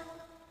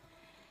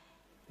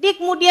 Dia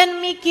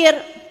kemudian mikir,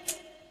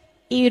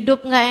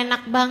 hidup gak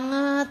enak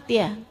banget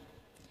ya.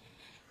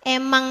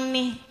 Emang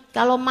nih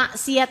kalau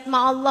maksiat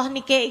sama Allah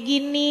nih kayak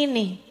gini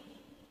nih,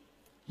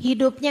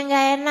 hidupnya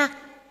gak enak.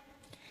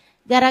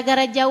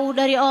 Gara-gara jauh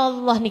dari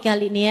Allah nih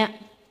kali ini ya.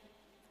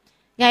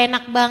 Gak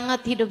enak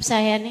banget hidup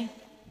saya nih.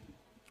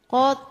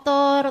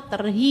 Kotor,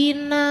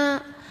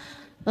 terhina,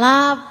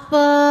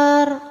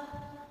 lapar.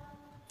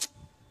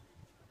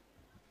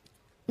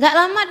 Gak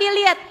lama dia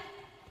lihat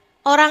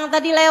orang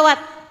tadi lewat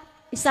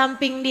di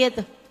samping dia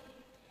tuh.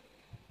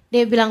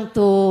 Dia bilang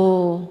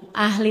tuh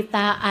ahli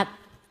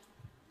taat.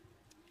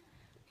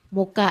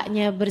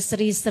 Mukanya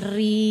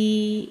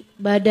berseri-seri,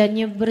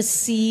 badannya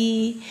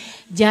bersih,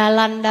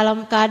 jalan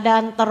dalam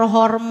keadaan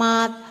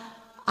terhormat,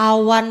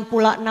 awan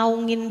pula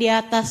naungin di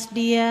atas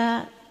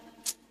dia.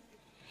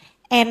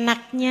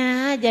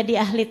 Enaknya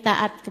jadi ahli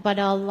taat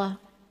kepada Allah.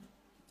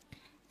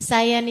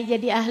 Saya nih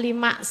jadi ahli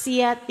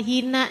maksiat,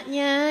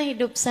 hinanya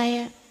hidup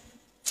saya.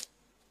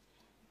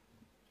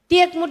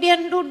 Dia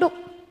kemudian duduk.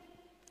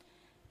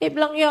 Dia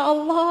bilang, ya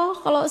Allah,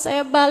 kalau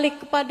saya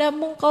balik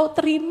kepadamu, Engkau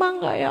terima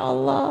gak ya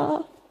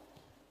Allah?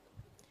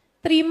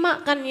 Terima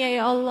kan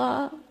ya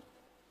Allah.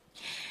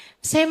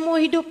 Saya mau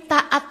hidup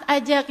taat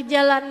aja ke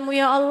jalanmu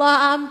ya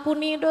Allah.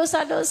 Ampuni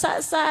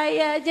dosa-dosa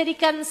saya.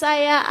 Jadikan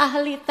saya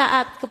ahli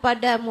taat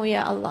kepadamu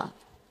ya Allah.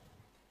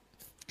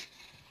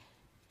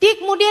 Dia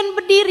kemudian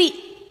berdiri.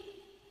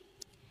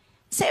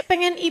 Saya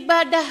pengen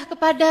ibadah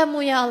kepadamu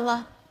ya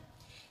Allah.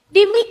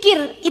 Dia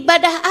mikir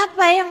ibadah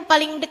apa yang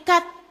paling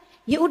dekat.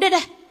 Ya udah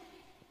dah.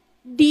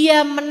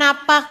 Dia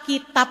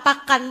menapaki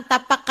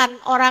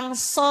tapakan-tapakan orang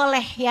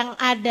soleh yang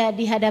ada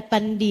di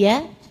hadapan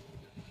dia.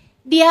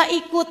 Dia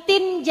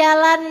ikutin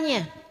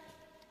jalannya.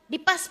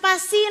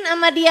 Dipas-pasin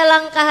sama dia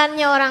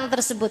langkahannya orang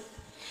tersebut.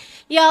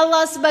 Ya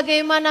Allah,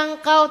 sebagaimana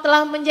Engkau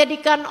telah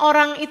menjadikan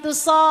orang itu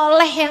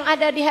soleh yang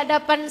ada di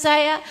hadapan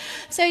saya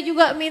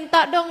juga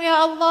minta dong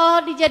ya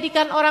Allah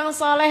dijadikan orang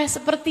soleh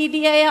seperti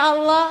dia ya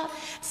Allah.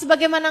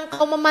 Sebagaimana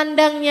Engkau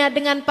memandangnya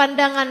dengan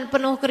pandangan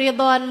penuh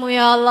keridhaan-Mu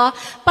ya Allah.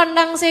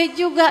 Pandang saya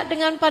juga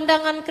dengan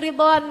pandangan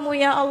keridhaan-Mu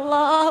ya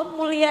Allah.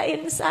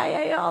 Muliain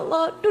saya ya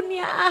Allah,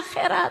 dunia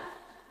akhirat.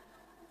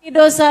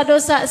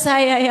 Dosa-dosa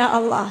saya ya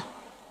Allah.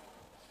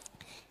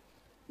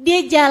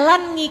 Dia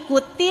jalan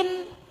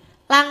ngikutin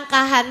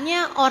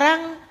langkahannya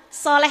orang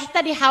soleh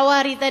tadi,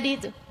 Hawari tadi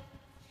itu.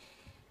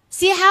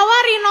 Si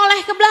Hawari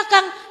noleh ke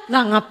belakang,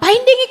 nggak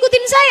ngapain dia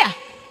ngikutin saya?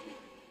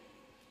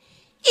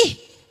 Ih,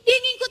 dia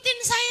ngikutin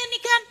saya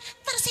nih kan,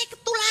 ntar saya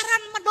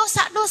ketularan sama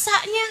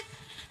dosa-dosanya.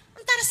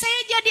 Ntar saya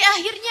jadi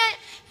akhirnya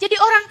jadi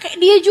orang kayak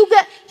dia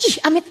juga. Ih,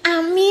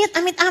 amit-amit,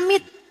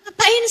 amit-amit.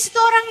 Ngapain sih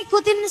tuh orang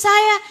ngikutin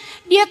saya?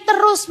 Dia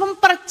terus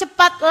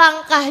mempercepat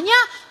langkahnya.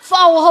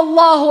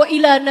 Fa'auhallahu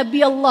ila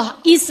Nabi Allah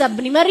Isa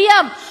bin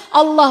Maryam.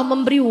 Allah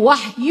memberi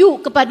wahyu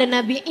kepada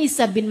Nabi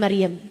Isa bin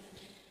Maryam.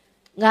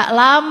 Gak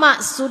lama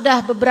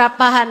sudah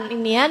beberapa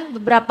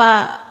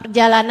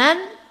perjalanan,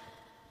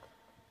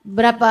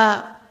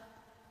 berapa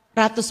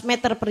ratus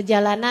meter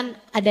perjalanan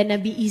ada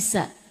Nabi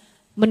Isa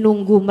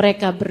menunggu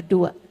mereka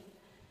berdua.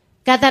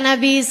 Kata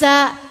Nabi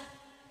Isa,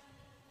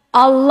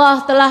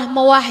 Allah telah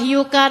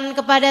mewahyukan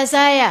kepada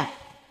saya,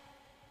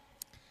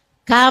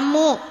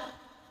 kamu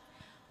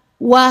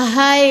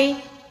wahai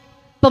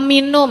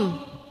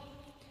peminum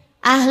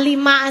ahli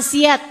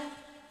maksiat,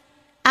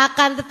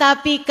 akan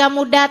tetapi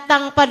kamu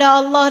datang pada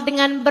Allah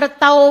dengan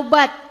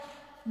bertaubat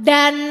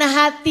dan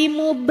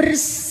hatimu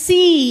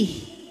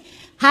bersih.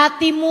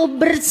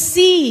 Hatimu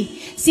bersih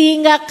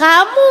sehingga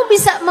kamu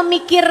bisa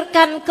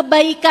memikirkan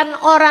kebaikan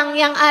orang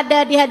yang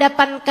ada di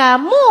hadapan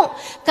kamu.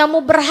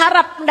 Kamu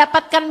berharap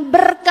mendapatkan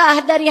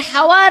berkah dari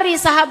Hawari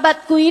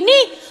sahabatku ini.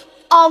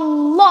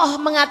 Allah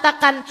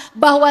mengatakan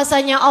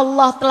bahwasanya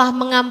Allah telah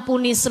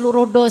mengampuni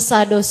seluruh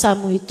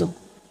dosa-dosamu itu.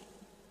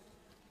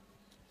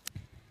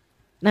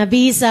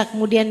 Nabi Isa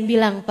kemudian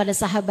bilang pada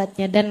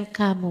sahabatnya, dan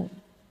kamu.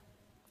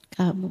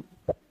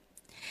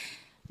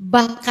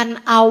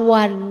 Bahkan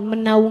awan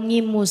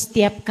menaungimu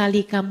setiap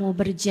kali kamu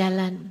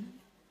berjalan.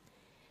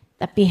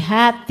 Tapi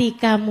hati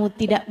kamu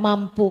tidak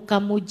mampu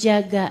kamu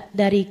jaga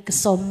dari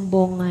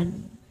kesombongan.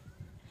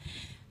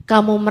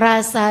 Kamu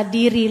merasa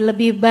diri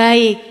lebih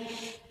baik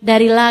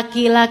dari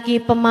laki-laki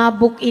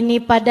pemabuk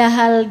ini,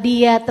 padahal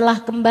dia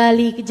telah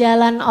kembali ke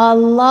jalan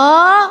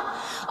Allah.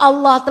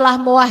 Allah telah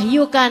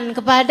mewahyukan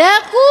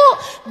kepadaku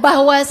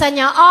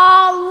bahwasanya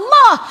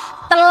Allah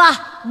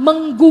telah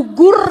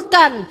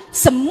menggugurkan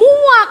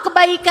semua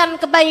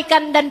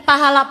kebaikan-kebaikan dan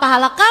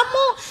pahala-pahala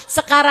kamu.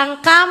 Sekarang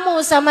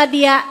kamu sama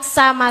dia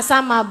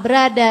sama-sama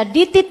berada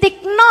di titik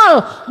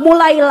nol.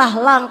 Mulailah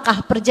langkah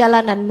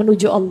perjalanan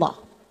menuju Allah.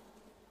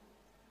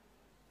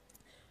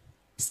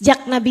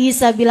 Sejak Nabi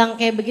Isa bilang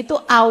kayak begitu,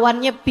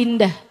 awannya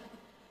pindah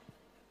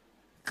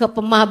ke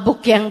pemabuk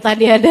yang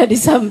tadi ada di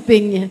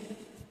sampingnya.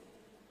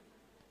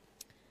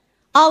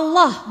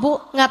 Allah, Bu,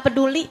 nggak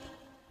peduli.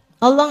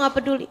 Allah nggak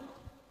peduli.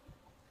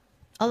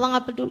 Allah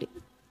nggak peduli.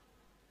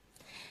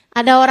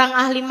 Ada orang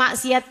ahli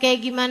maksiat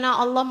kayak gimana,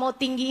 Allah mau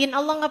tinggiin,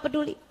 Allah nggak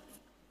peduli.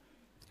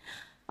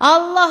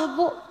 Allah,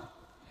 Bu.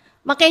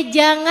 Makanya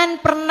jangan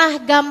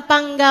pernah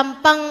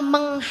gampang-gampang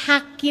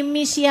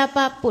menghakimi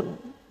siapapun.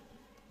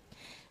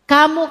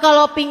 Kamu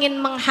kalau pingin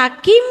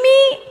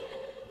menghakimi,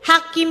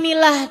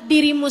 hakimilah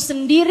dirimu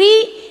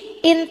sendiri,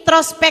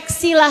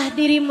 introspeksilah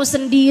dirimu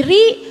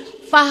sendiri,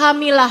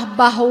 fahamilah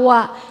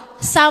bahwa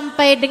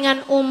sampai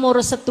dengan umur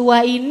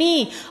setua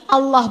ini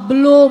Allah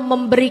belum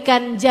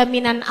memberikan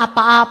jaminan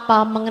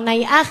apa-apa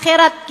mengenai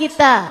akhirat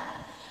kita.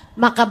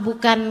 Maka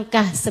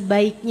bukankah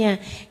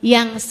sebaiknya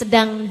yang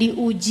sedang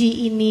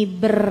diuji ini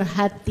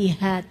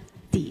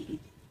berhati-hati?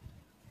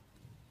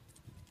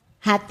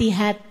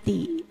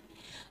 Hati-hati,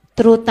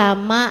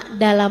 terutama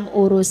dalam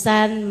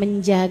urusan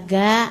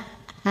menjaga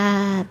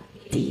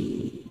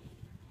hati.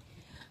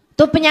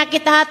 Itu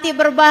penyakit hati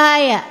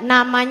berbahaya,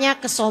 namanya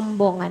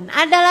kesombongan.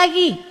 Ada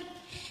lagi,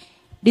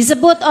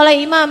 disebut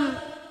oleh Imam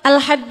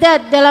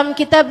Al-Haddad dalam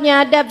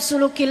kitabnya Adab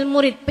Sulukil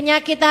Murid,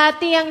 penyakit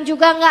hati yang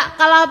juga gak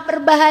kalah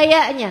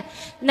berbahayanya,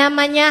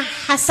 namanya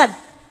hasad.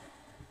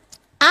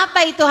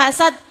 Apa itu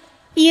hasad?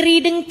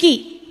 Iri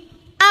dengki.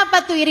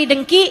 Apa tuh iri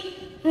dengki?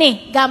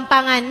 Nih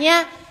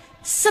gampangannya,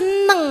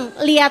 seneng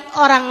lihat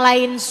orang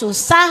lain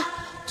susah,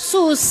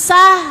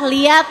 susah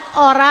lihat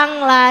orang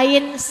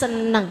lain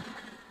seneng.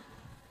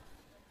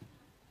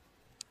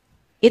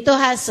 Itu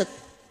hasud.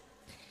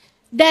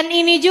 Dan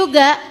ini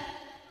juga,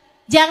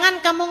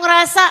 jangan kamu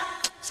ngerasa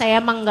saya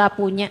emang gak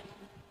punya,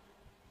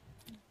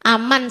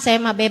 aman,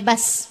 saya mah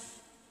bebas.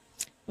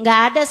 Gak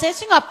ada, saya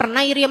sih gak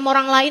pernah iri sama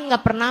orang lain,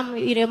 gak pernah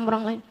iri sama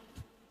orang lain.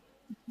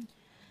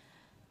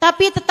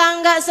 Tapi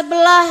tetangga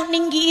sebelah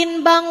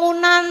ninggiin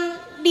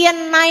bangunan, dia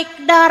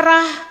naik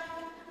darah.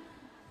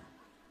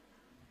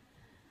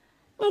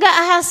 Gak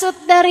hasut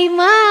dari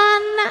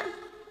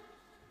mana?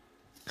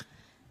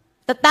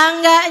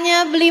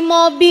 Tetangganya beli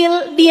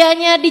mobil,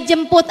 dianya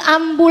dijemput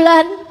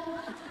ambulan.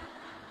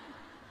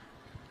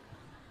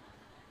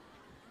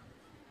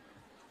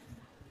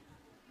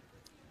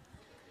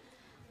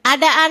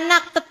 Ada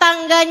anak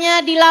tetangganya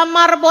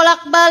dilamar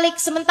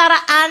bolak-balik, sementara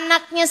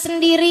anaknya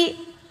sendiri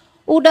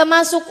udah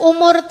masuk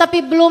umur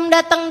tapi belum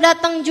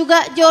datang-datang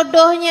juga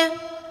jodohnya.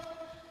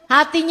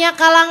 Hatinya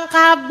kalang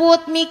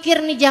kabut,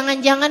 mikir nih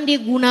jangan-jangan dia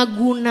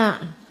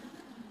guna-guna.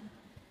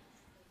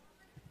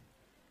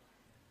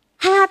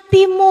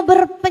 Hatimu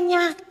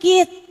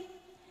berpenyakit,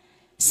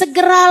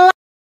 segeralah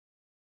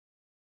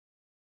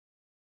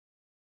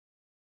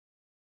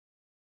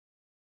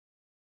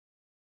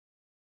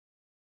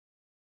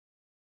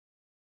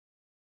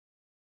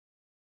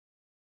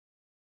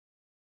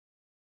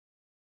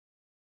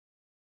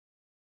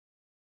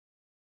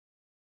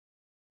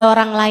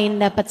orang lain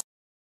dapat,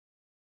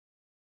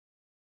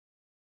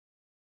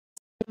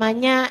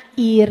 namanya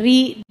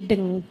iri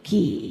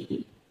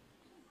dengki.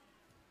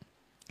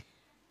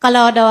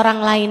 Kalau ada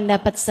orang lain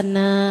dapat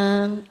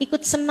senang,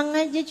 ikut senang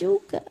aja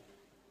juga.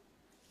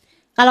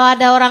 Kalau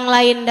ada orang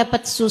lain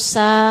dapat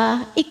susah,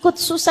 ikut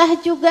susah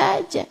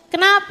juga aja.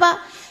 Kenapa?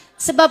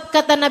 Sebab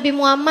kata Nabi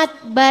Muhammad,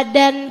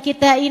 badan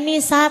kita ini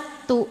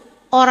satu.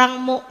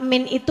 Orang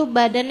mukmin itu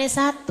badannya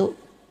satu.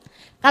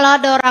 Kalau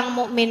ada orang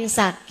mukmin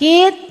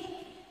sakit,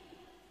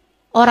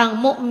 orang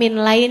mukmin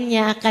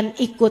lainnya akan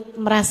ikut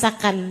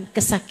merasakan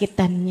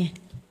kesakitannya.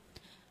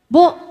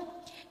 Bu,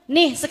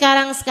 nih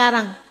sekarang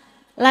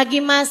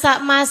lagi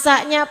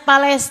masa-masanya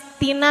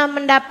Palestina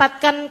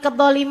mendapatkan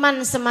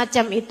kedoliman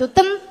semacam itu.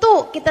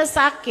 Tentu kita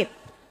sakit,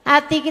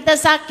 hati kita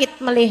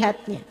sakit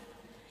melihatnya.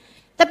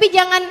 Tapi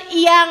jangan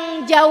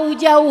yang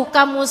jauh-jauh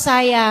kamu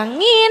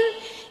sayangin,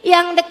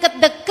 yang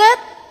deket-deket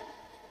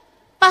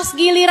pas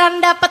giliran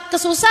dapat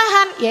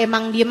kesusahan, ya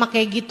emang dia mah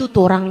kayak gitu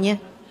tuh orangnya.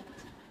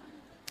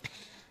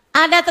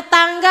 Ada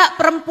tetangga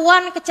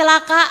perempuan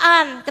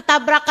kecelakaan,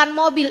 ketabrakan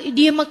mobil,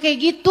 dia mah kayak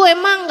gitu,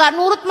 emang gak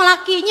nurut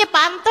melakinya,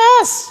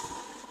 pantes.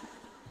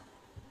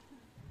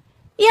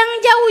 Yang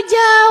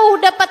jauh-jauh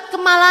dapat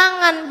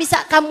kemalangan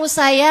bisa kamu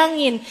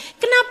sayangin.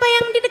 Kenapa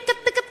yang di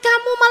dekat-dekat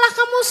kamu malah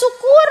kamu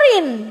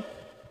syukurin?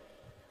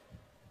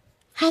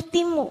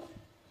 Hatimu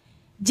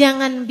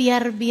jangan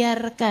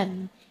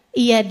biarkan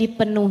ia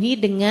dipenuhi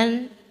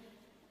dengan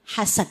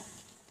hasad,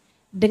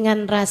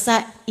 dengan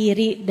rasa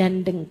iri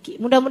dan dengki.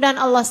 Mudah-mudahan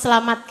Allah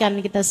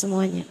selamatkan kita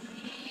semuanya.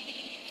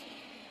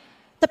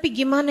 Tapi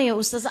gimana ya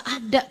Ustazah,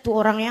 ada tuh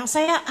orang yang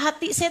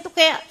hati saya tuh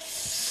kayak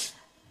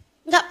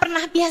gak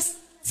pernah biasa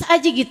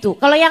aja gitu.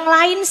 Kalau yang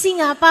lain sih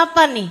nggak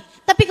apa-apa nih.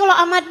 Tapi kalau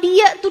sama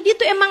dia tuh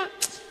emang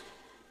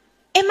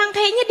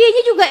kayaknya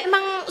dianya juga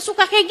emang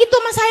suka kayak gitu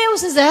sama saya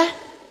Ustazah.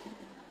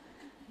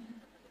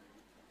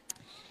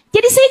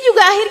 Jadi saya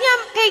juga akhirnya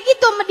kayak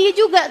gitu sama dia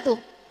juga tuh.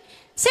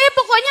 Saya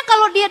pokoknya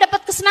kalau dia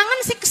dapat kesenangan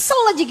saya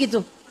kesel aja gitu.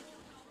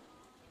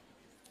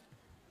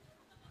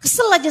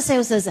 Kesel aja saya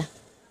Ustazah.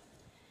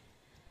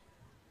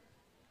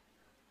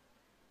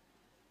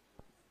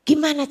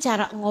 Gimana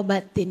cara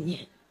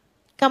ngobatinnya?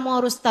 Kamu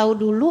harus tahu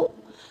dulu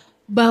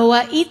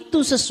bahwa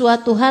itu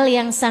sesuatu hal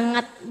yang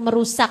sangat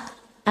merusak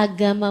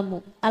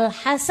agamamu.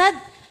 Al-hasad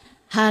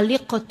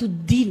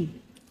haliqatuddin.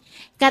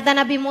 Kata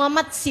Nabi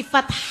Muhammad,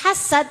 sifat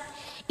hasad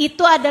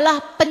itu adalah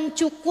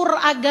pencukur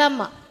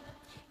agama.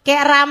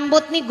 Kayak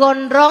rambut nih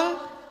gondrong,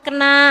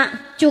 kena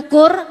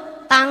cukur,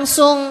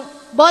 langsung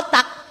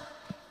botak.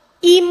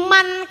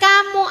 Iman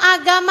kamu,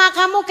 agama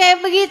kamu kayak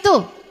begitu.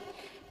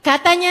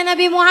 Katanya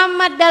Nabi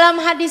Muhammad dalam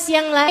hadis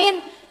yang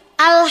lain,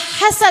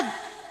 al-hasad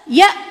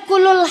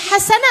ya'kulul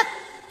hasanat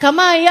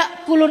kama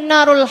ya'kulun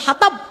narul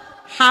hatab.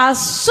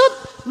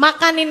 Hasud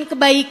makanin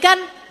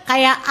kebaikan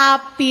kayak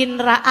api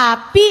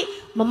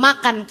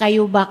memakan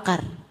kayu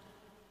bakar.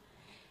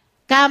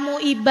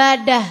 Kamu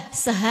ibadah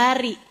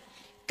sehari,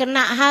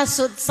 kena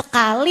hasud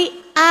sekali,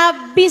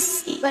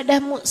 habis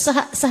ibadahmu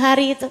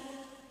sehari itu.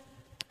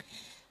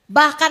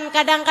 Bahkan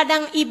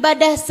kadang-kadang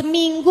ibadah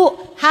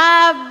seminggu,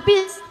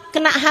 habis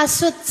kena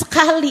hasud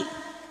sekali.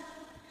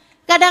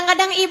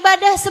 Kadang-kadang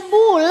ibadah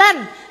sebulan,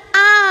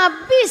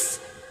 habis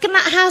kena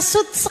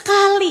hasud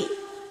sekali.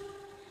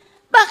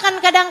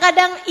 Bahkan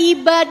kadang-kadang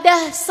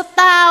ibadah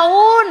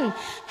setahun,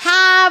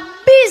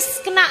 habis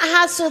kena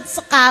hasud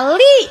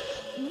sekali.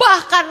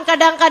 Bahkan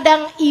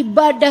kadang-kadang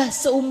ibadah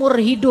seumur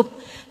hidup,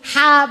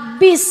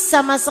 habis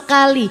sama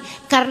sekali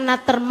karena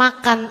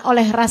termakan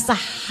oleh rasa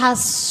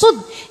hasud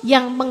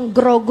yang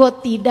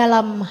menggerogoti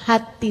dalam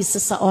hati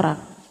seseorang.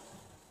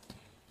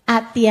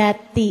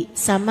 Hati-hati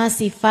sama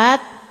sifat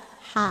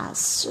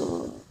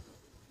hasud.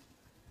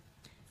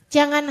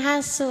 Jangan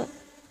hasud.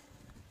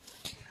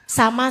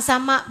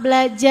 Sama-sama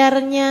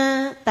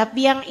belajarnya,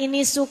 tapi yang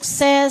ini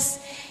sukses,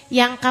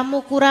 yang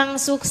kamu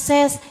kurang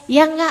sukses,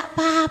 ya nggak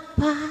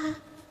apa-apa.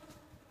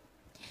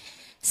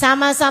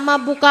 Sama-sama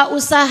buka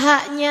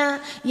usahanya,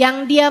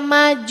 yang dia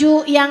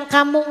maju, yang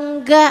kamu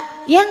enggak,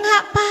 ya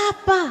nggak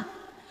apa-apa.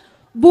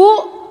 Bu,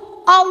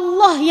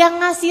 Allah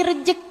yang ngasih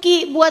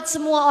rezeki buat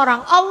semua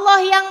orang.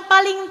 Allah yang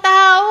paling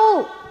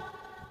tahu.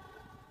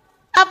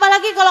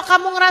 Apalagi kalau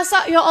kamu ngerasa,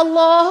 ya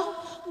Allah,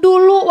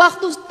 dulu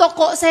waktu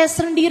toko saya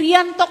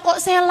sendirian, toko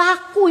saya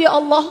laku ya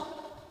Allah.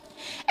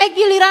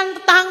 Giliran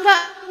tetangga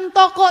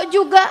toko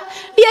juga,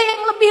 dia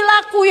yang lebih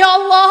laku ya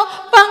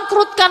Allah.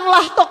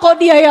 Bangkrutkanlah toko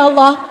dia ya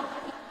Allah.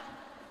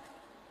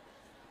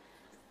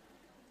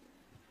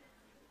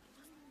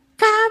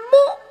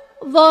 Kamu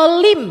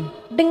zalim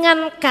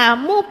dengan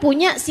kamu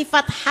punya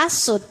sifat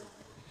hasud.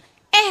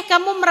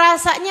 Kamu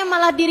merasanya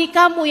malah diri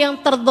kamu yang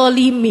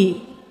terzalimi.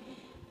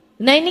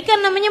 Nah ini kan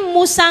namanya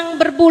musang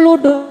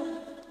berbulu domba.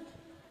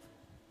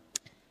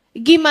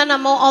 Gimana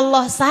mau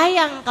Allah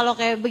sayang kalau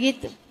kayak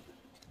begitu?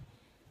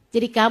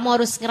 Jadi kamu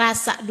harus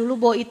ngerasa dulu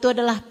bahwa itu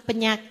adalah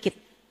penyakit.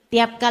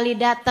 Tiap kali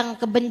datang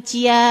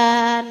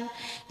kebencian,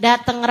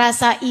 datang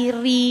rasa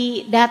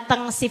iri,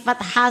 datang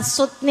sifat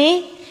hasud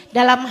nih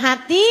dalam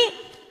hati,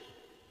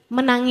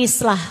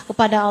 menangislah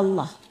kepada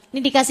Allah. Ini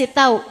dikasih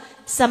tahu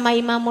sama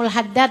Imamul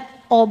Haddad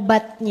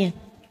obatnya.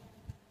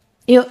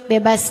 Yuk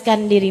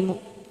bebaskan dirimu.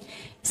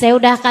 Saya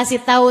udah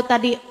kasih tahu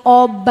tadi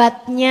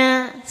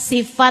obatnya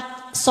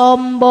sifat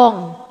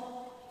sombong.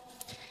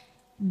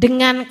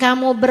 Dengan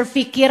kamu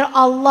berpikir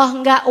Allah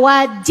nggak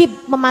wajib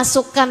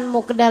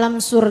memasukkanmu ke dalam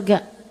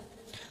surga.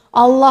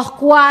 Allah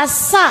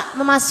kuasa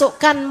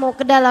memasukkanmu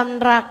ke dalam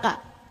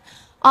neraka.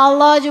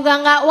 Allah juga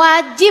nggak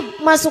wajib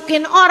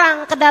masukin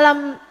orang ke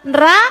dalam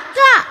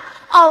neraka.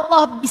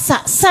 Allah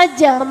bisa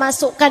saja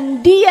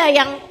memasukkan dia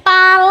yang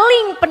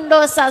paling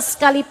pendosa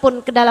sekalipun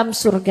ke dalam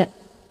surga.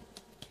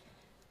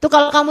 Tuh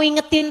kalau kamu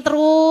ingetin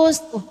terus,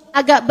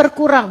 agak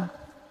berkurang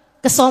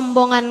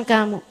kesombongan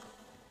kamu.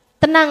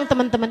 Tenang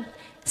teman-teman,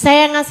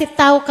 saya ngasih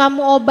tahu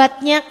kamu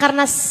obatnya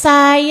karena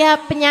saya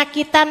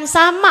penyakitan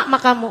sama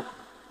kamu.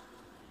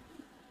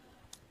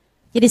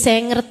 Jadi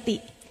saya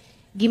ngerti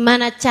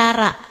gimana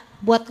cara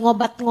buat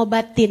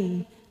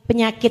ngobatin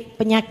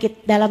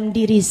penyakit-penyakit dalam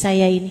diri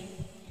saya ini.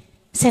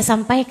 Saya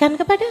sampaikan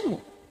kepadamu.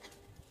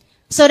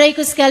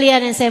 Saudaraku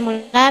sekalian yang saya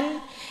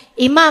muliakan,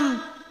 Imam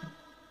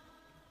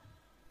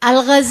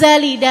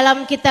Al-Ghazali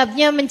dalam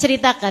kitabnya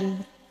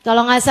menceritakan,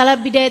 kalau nggak salah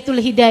Bidayatul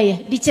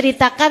Hidayah,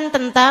 diceritakan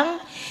tentang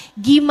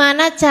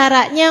gimana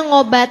caranya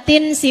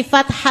ngobatin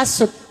sifat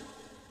hasud.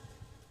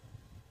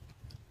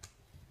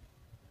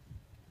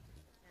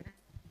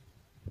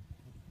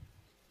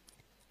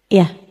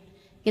 Ya,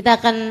 kita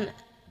akan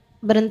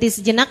berhenti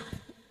sejenak,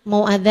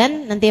 mau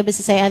adzan, nanti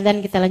habis selesai adzan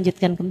kita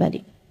lanjutkan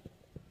kembali.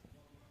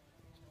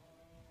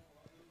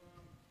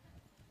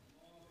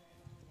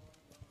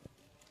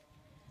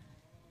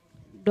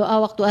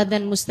 Doa waktu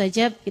adzan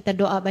mustajab, kita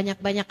doa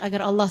banyak-banyak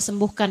agar Allah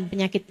sembuhkan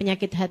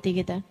penyakit-penyakit hati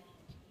kita.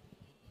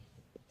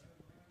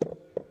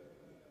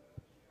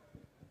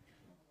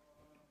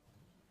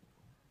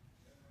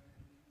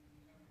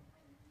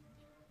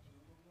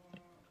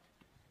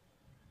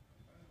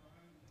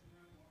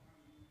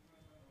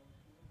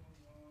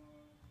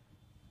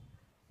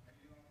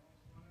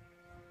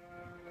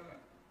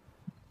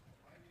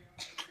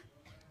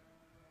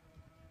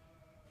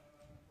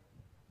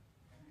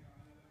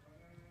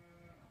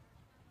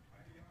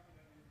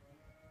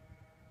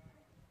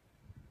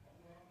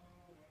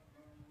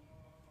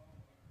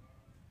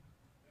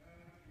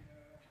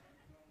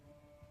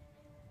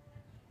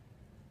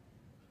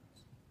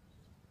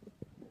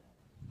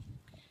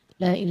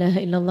 La ilaha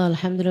illallah,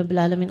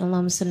 alhamdulillah alamin.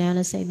 Allahumma salli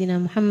ala sayyidina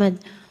Muhammad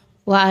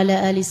wa ala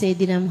ali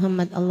sayyidina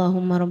Muhammad.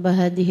 Allahumma rabba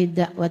hadhihi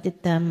ad-da'wati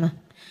at-tammah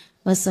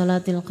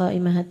wassalatil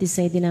qa'imah hati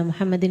sayyidina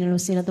Muhammadin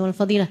al-wasilatu wal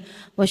fadilah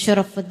wa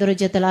syaraf wa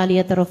darajatal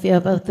aliyata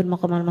rafi'ah ba'atul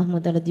maqam al-mahmud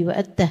alladhi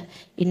wa'attah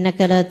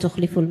innaka la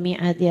tukhliful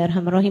mi'ad ya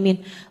arhamar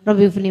rahimin.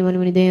 Rabbi ufni wa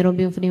liwalidayya,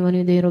 Rabbi ufni wa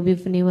liwalidayya, Rabbi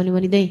ufni wa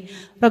liwalidayya,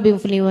 Rabbi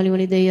ufni wa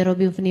liwalidayya,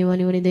 Rabbi ufni wa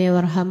liwalidayya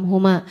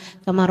warhamhuma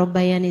kama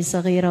rabbayani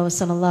saghira. Wa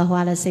sallallahu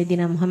ala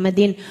sayyidina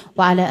Muhammadin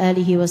wa ala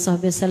alihi wa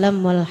sahbihi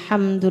wasallam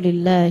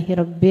walhamdulillahi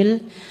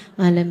rabbil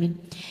alamin.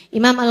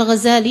 Imam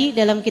Al-Ghazali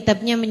dalam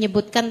kitabnya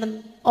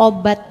menyebutkan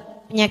obat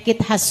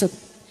penyakit hasud.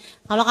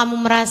 Kalau kamu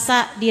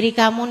merasa diri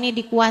kamu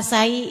nih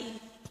dikuasai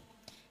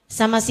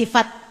sama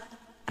sifat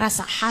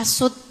rasa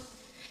hasud,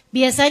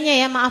 biasanya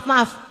ya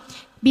maaf,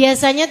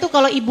 biasanya tuh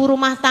kalau ibu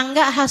rumah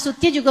tangga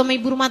hasudnya juga sama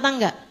ibu rumah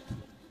tangga.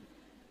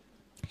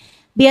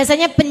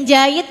 Biasanya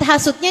penjahit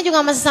hasudnya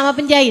juga masih sama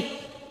penjahit.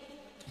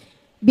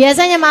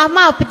 Biasanya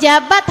maaf,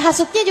 pejabat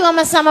hasudnya juga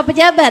masih sama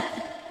pejabat.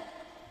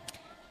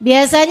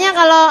 Biasanya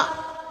kalau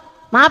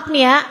maaf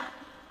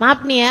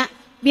nih ya,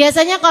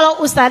 biasanya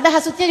kalau ustadzah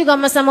hasudnya juga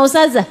sama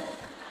ustadzah.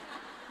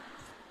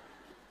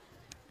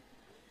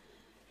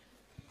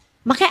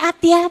 Makanya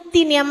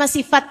hati-hati nih sama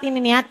sifat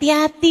ini nih,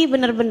 hati-hati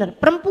bener-bener.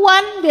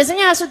 Perempuan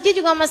biasanya hasudnya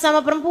juga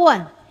sama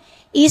perempuan.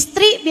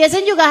 Istri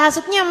biasanya juga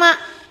hasudnya sama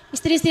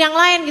istri-istri yang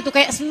lain gitu,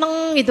 kayak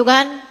seneng gitu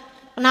kan.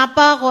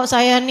 Kenapa kok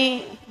saya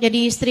nih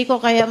jadi istri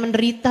kok kayak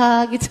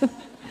menderita gitu.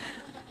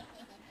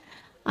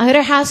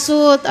 Akhirnya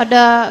hasud,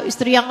 ada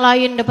istri yang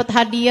lain dapat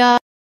hadiah.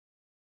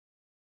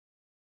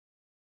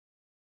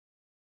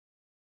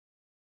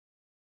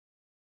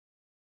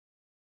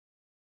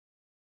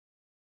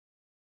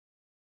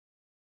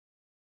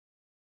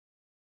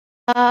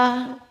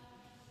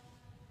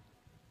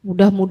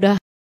 Mudah-mudahan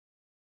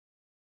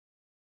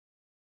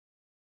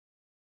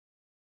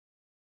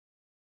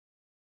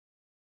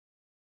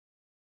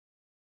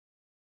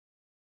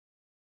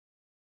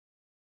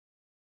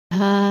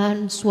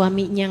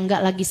suaminya nggak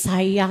lagi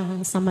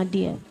sayang sama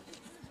dia.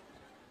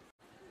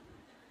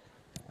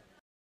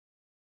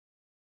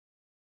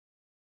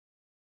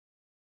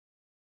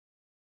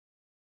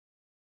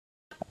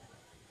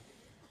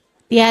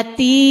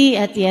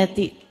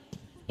 Hati-hati.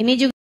 Ini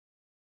juga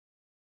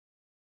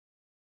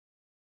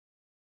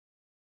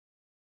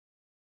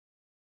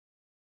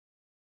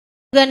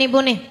nih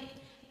Bu nih,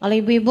 kalau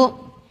ibu-ibu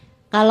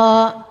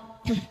kalau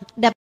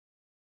dapat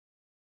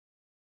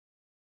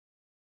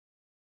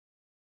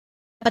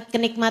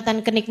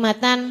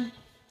kenikmatan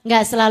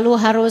nggak selalu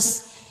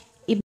harus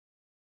ibu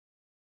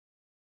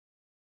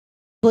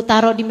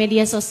taruh di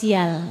media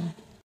sosial.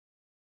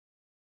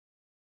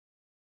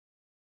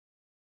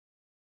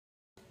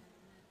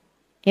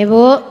 Ya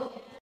Bu.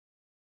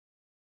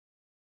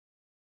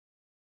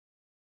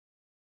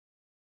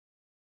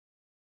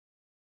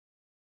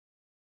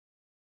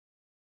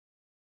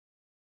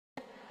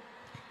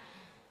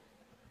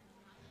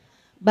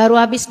 Baru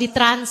habis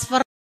ditransfer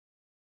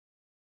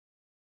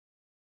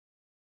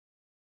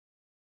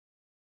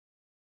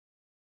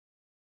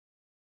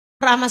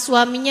sama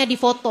suaminya di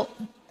foto.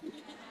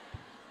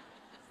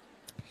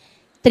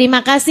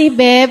 Terima kasih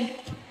Beb.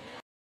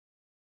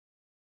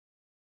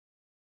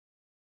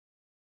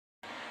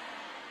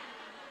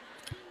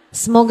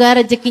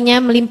 Semoga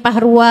rezekinya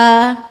melimpah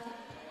ruah.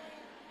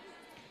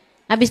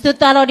 Habis itu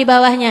taruh di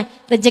bawahnya,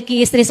 rezeki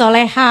istri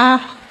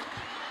solehah.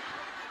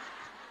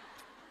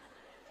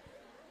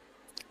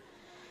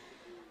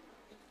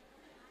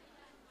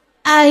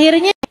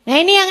 Akhirnya, nah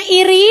ini yang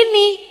iri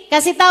ini,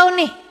 kasih tahu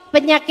nih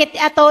penyakit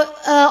atau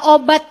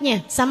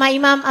obatnya sama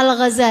Imam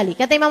Al-Ghazali.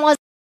 Kata Imam Al-Ghazali,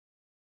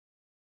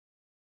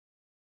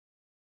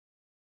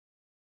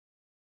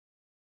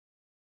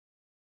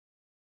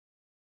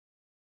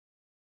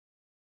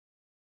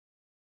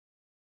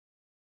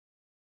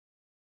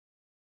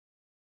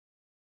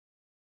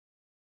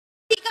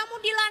 kamu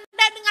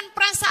dilanda dengan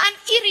perasaan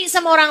iri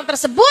sama orang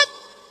tersebut,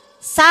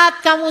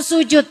 saat kamu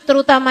sujud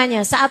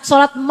terutamanya, saat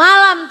sholat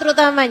malam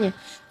terutamanya,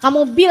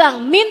 kamu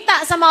bilang, minta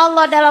sama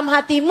Allah dalam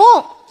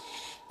hatimu,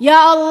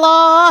 ya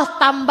Allah,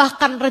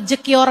 tambahkan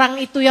rezeki orang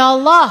itu ya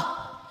Allah,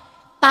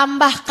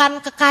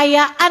 tambahkan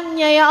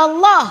kekayaannya ya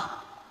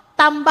Allah,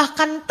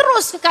 tambahkan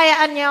terus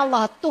kekayaannya ya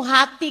Allah. Tuh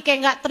hati kayak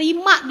gak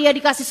terima dia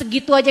dikasih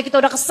segitu aja kita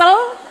udah kesel,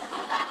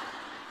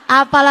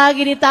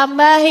 apalagi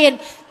ditambahin.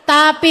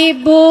 Tapi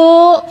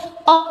Bu,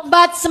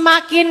 obat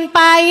semakin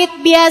pahit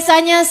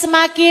biasanya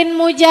semakin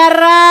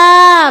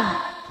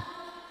mujarab.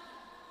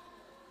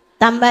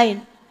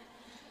 Tambahin.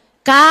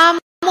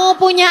 Kamu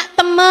punya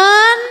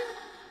teman,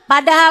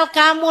 padahal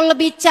kamu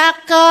lebih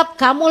cakep,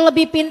 kamu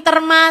lebih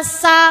pinter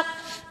masak,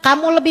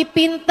 kamu lebih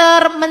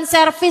pinter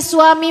menservis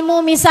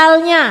suamimu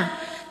misalnya.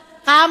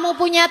 Kamu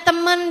punya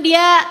teman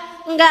dia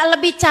nggak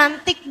lebih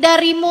cantik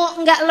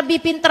darimu, nggak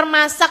lebih pinter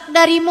masak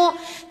darimu,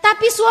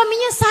 tapi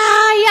suaminya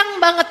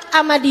sayang banget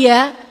sama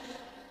dia.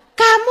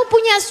 Kamu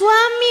punya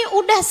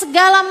suami, udah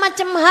segala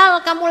macam hal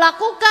kamu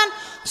lakukan,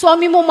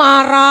 suamimu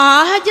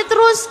marah aja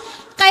terus,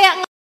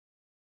 kayak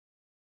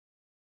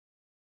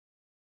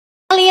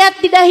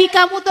Lihat di dahi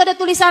kamu tuh ada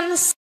tulisan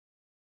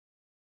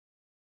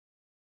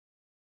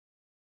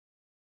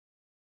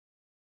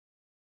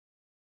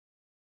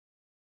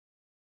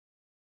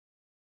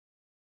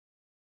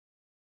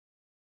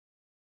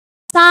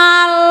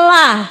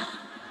salah.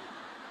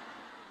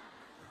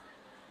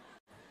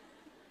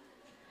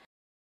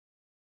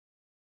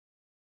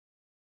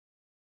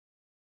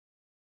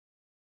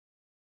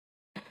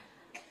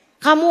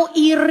 Kamu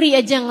iri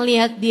aja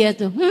ngelihat dia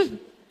tuh.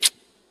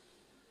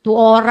 Tuh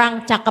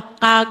orang cakep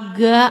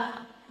kagak.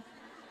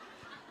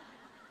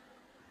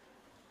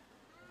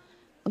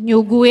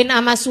 Nyuguhin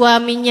sama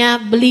suaminya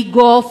beli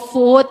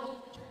GoFood.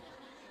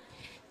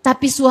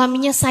 Tapi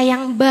suaminya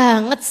sayang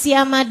banget sih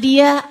sama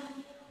dia.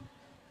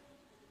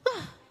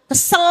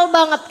 Kesel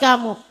banget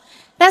kamu.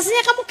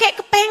 Rasanya kamu kayak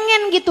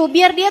kepengen gitu.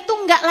 Biar dia tuh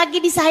gak lagi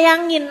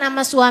disayangin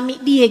sama suami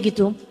dia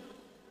gitu.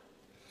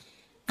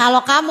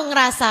 Kalau kamu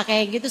ngerasa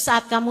kayak gitu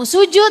saat kamu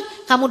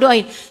sujud, kamu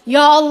doain, ya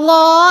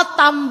Allah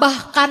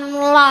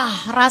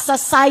tambahkanlah rasa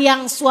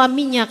sayang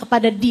suaminya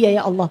kepada dia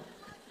ya Allah.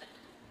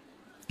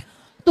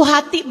 Tuh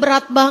hati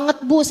berat banget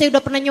Bu, saya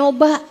udah pernah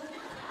nyoba.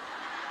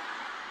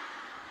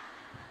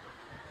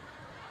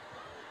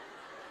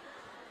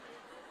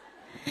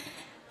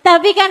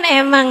 Tapi kan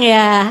emang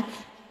ya,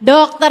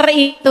 dokter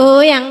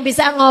itu yang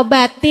bisa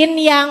ngobatin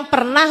yang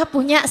pernah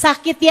punya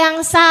sakit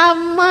yang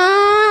sama.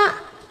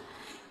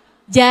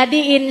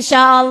 Jadi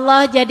insya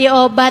Allah jadi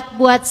obat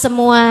buat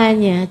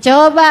semuanya.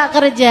 Coba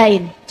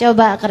kerjain,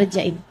 coba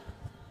kerjain.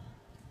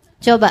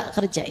 Coba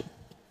kerjain.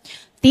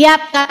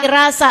 Tiap kali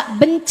rasa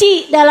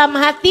benci dalam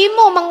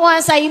hatimu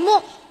menguasaimu,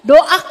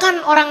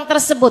 doakan orang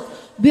tersebut.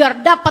 Biar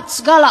dapat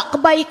segala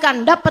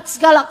kebaikan, dapat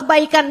segala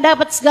kebaikan,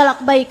 dapat segala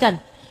kebaikan.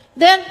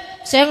 Dan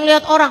saya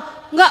ngelihat orang,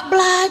 nggak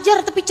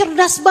belajar tapi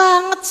cerdas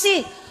banget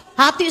sih.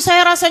 Hati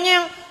saya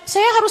rasanya yang,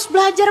 saya harus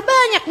belajar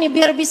banyak nih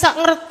biar bisa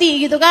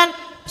ngerti gitu kan.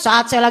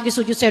 Saat saya lagi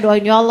sujud saya doain,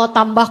 ya Allah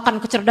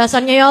tambahkan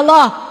kecerdasannya ya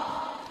Allah.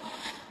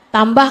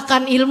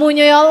 Tambahkan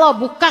ilmunya ya Allah.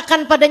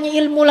 Bukakan padanya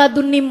ilmu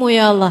ladunimu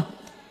ya Allah.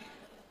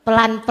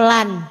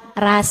 Pelan-pelan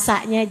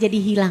rasanya jadi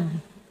hilang.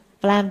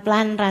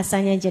 Pelan-pelan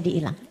rasanya jadi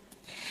hilang.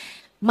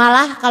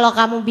 Malah kalau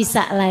kamu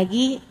bisa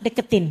lagi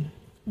deketin.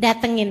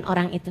 Datengin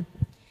orang itu.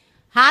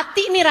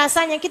 Hati nih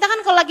rasanya, kita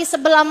kan kalau lagi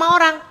sebel sama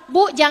orang.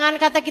 Bu jangan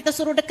kata kita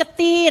suruh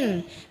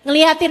deketin.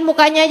 Ngeliatin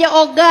mukanya aja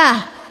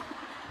ogah.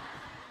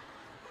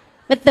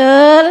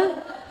 Betul.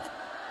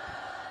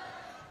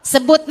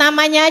 Sebut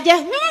namanya aja.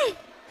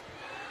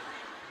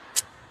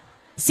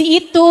 Si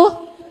itu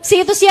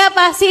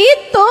siapa? Si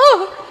itu.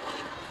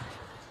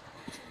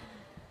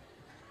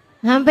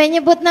 Sampai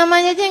nyebut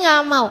namanya aja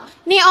nggak mau.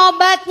 Nih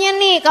obatnya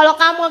nih, kalau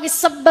kamu lagi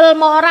sebel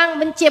sama orang,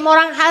 benci sama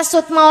orang,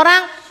 hasut sama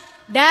orang,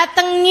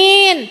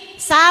 datengin,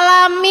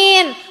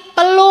 salamin,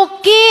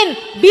 pelukin,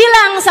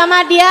 bilang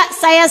sama dia,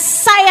 saya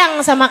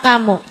sayang sama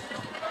kamu.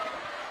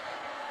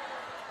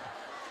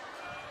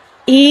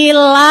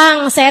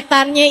 Hilang,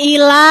 setannya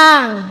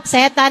hilang.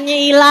 Setannya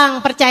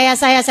hilang, percaya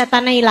saya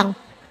setannya hilang.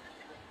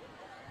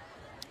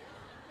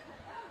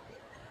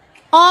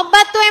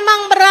 Obat tuh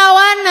emang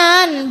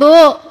berawanan,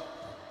 Bu.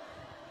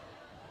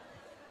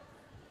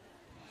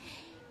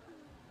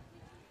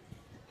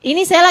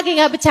 Ini saya lagi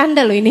gak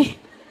bercanda loh ini.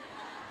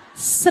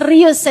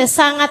 Serius, saya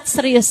sangat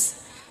serius.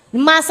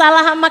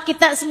 Masalah sama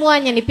kita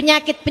semuanya nih,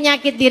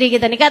 penyakit-penyakit diri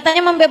kita nih.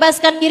 Katanya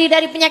membebaskan diri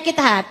dari penyakit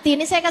hati.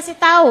 Ini saya kasih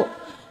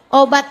tahu.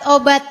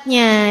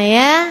 Obat-obatnya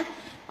ya,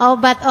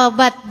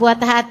 obat-obat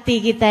buat hati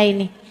kita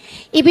ini.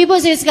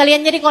 Ibu-ibu sekalian,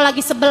 jadi kalau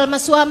lagi sebel sama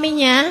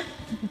suaminya,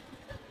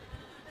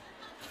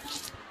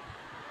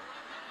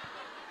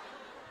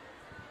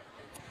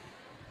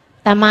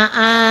 minta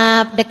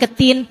maaf,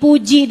 deketin,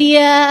 puji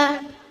dia,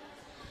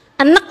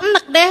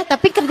 enek-enek deh,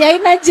 tapi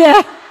kerjain aja.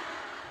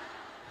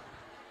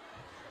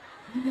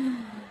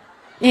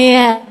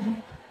 Iya,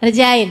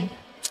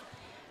 kerjain.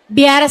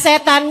 Biar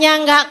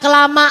setannya nggak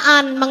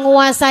kelamaan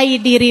menguasai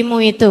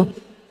dirimu itu.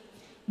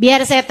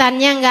 Biar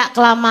setannya nggak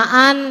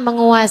kelamaan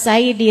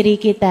menguasai diri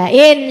kita.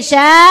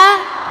 Insya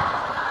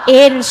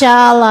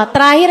Allah.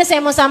 Terakhir saya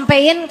mau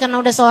sampaikan,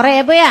 karena udah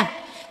sore ya Bu ya.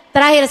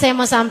 Terakhir saya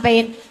mau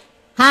sampaikan,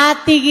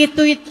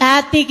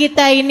 hati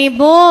kita ini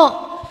Bu,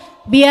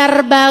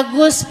 biar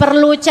bagus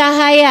perlu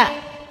cahaya.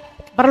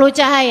 Perlu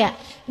cahaya.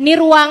 Ini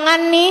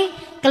ruangan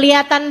nih.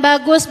 Kelihatan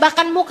bagus,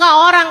 bahkan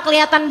muka orang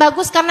kelihatan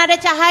bagus karena ada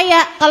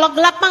cahaya. Kalau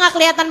gelap mah gak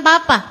kelihatan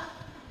apa-apa.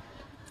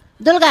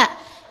 Betul gak?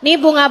 Nih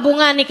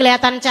bunga-bunga nih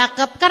kelihatan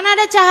cakep karena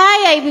ada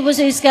cahaya ibu-ibu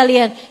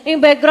sekalian. Ini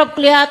backdrop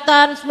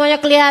kelihatan, semuanya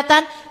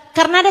kelihatan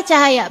karena ada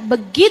cahaya.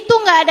 Begitu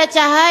gak ada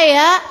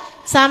cahaya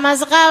sama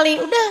sekali,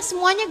 udah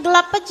semuanya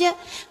gelap aja.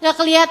 Gak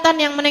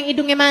kelihatan yang mana yang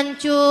hidungnya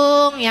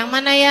mancung, yang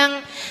mana yang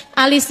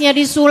alisnya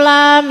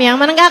disulam, yang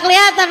mana gak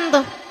kelihatan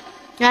tuh.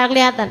 Gak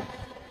kelihatan.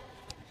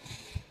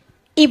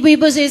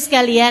 Ibu-ibu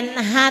sekalian,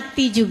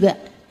 hati juga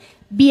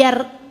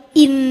biar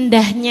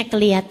indahnya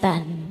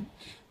kelihatan,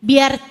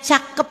 biar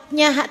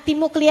cakepnya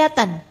hatimu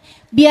kelihatan,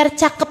 biar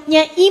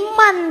cakepnya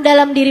iman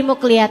dalam dirimu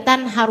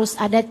kelihatan, harus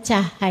ada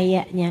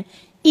cahayanya.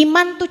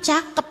 Iman tuh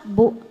cakep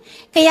Bu,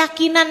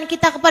 keyakinan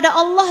kita kepada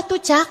Allah tuh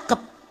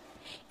cakep.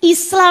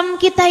 Islam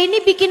kita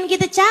ini bikin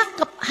kita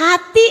cakep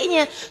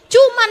hatinya.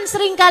 Cuman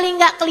seringkali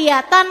nggak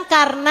kelihatan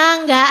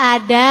karena nggak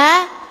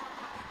ada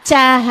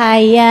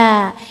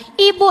cahaya.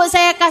 Ibu,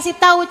 saya kasih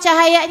tahu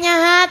cahayanya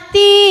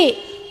hati.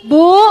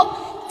 Bu,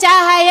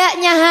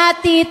 cahayanya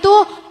hati itu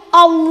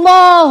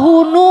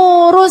Allahu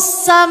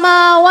nurus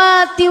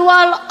samawati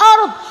wal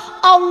ard.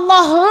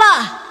 Allah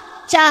lah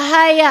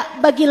cahaya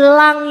bagi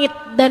langit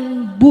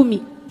dan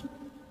bumi.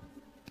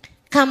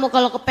 Kamu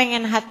kalau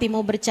kepengen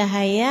hatimu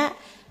bercahaya,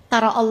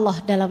 taruh Allah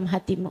dalam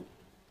hatimu.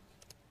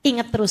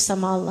 Ingat terus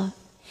sama Allah.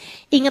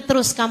 Ingat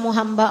terus kamu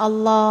hamba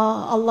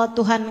Allah, Allah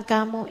Tuhan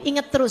kamu.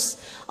 Ingat terus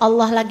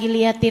Allah lagi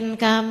liatin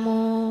kamu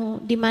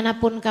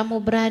dimanapun kamu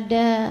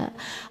berada.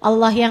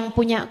 Allah yang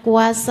punya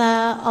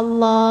kuasa.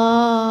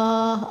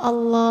 Allah,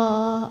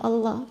 Allah,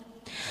 Allah.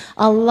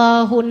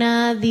 Allahu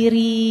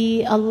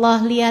nadhiri, Allah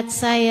lihat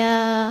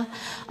saya.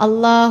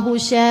 Allahu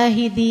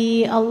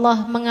syahidi,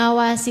 Allah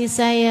mengawasi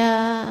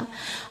saya.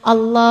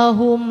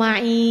 Allahu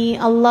ma'i,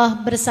 Allah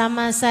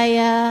bersama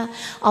saya.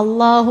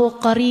 Allahu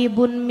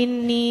qaribun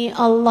minni,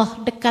 Allah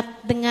dekat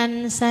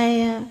dengan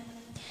saya.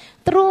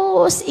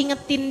 Terus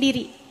ingetin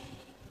diri.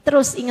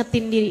 Terus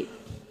ingetin diri.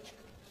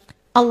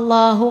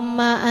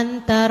 Allahumma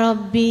anta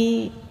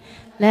rabbi,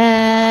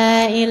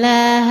 la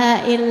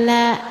ilaha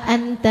illa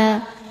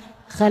anta,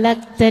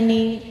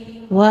 khalaqtani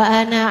wa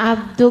ana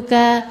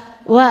abduka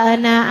wa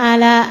ana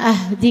ala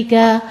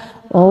ahdika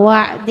wa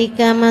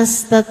wa'dika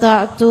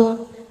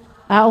mastata'tu.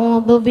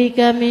 A'udzu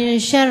bika min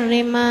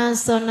syarri ma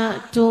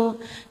sana'tu,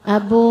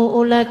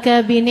 abu'u laka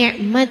bi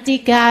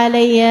ni'matika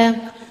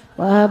 'alayya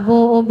wa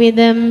abu'u bi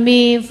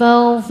dhanbi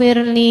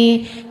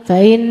faghfirli fa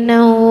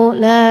innahu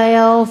la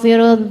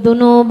yaghfiru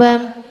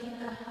dzunuba.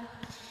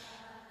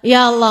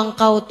 Ya Allah,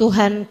 Engkau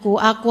Tuhanku,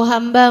 aku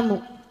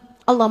hambamu.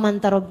 Allah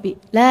manta rabbi,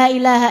 la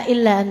ilaha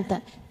illa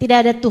anta, tidak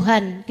ada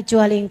Tuhan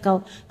kecuali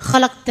Engkau.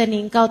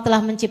 Khalaqtani, Engkau telah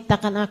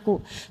menciptakan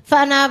aku.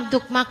 Fa ana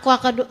abduk,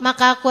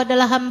 maka aku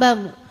adalah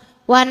hambamu.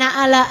 Wa ana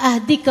ala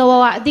ahdika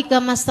wa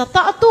wa'dika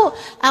mastata'tu,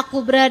 aku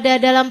berada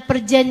dalam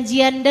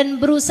perjanjian dan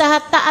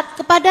berusaha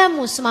taat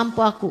kepadamu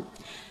semampu aku.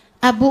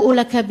 Abu'u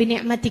laka bi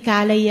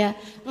ni'matika 'alayya,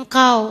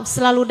 Engkau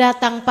selalu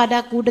datang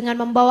padaku dengan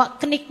membawa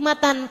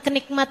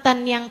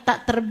kenikmatan-kenikmatan yang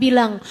tak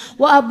terbilang.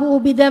 Wa abu'u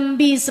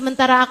bidambi,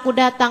 sementara aku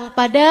datang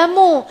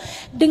padamu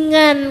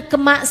dengan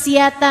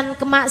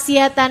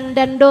kemaksiatan-kemaksiatan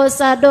dan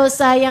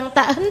dosa-dosa yang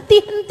tak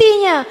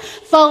henti-hentinya.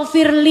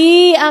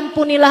 Faghfirli,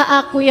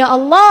 ampunilah aku ya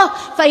Allah.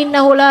 Fa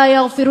innahu la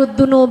yaghfirud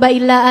dzunuba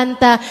illa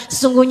anta,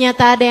 sesungguhnya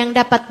tak ada yang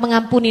dapat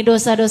mengampuni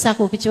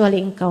dosa-dosaku kecuali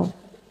Engkau.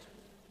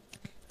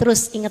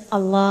 Terus ingat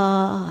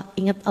Allah,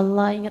 ingat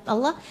Allah, ingat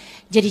Allah,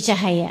 jadi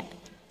cahaya.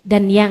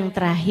 Dan yang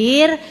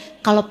terakhir,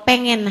 kalau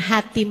pengen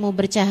hatimu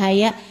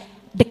bercahaya,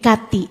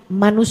 dekati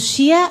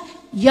manusia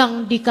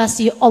yang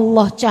dikasih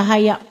Allah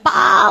cahaya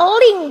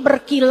paling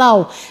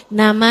berkilau.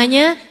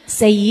 Namanya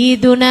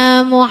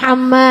Sayyiduna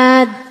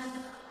Muhammad.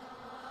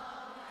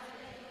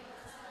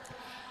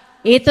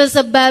 Itu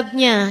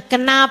sebabnya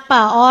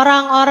kenapa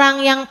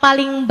orang-orang yang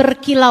paling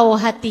berkilau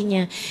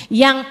hatinya,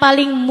 yang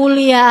paling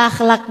mulia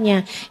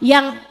akhlaknya,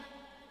 yang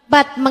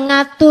dapat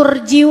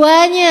mengatur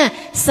jiwanya,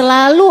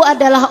 selalu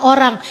adalah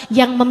orang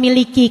yang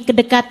memiliki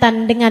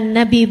kedekatan dengan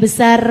Nabi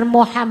besar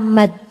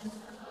Muhammad.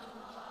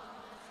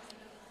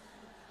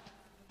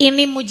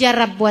 Ini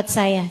mujarab buat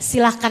saya,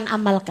 silahkan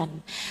amalkan.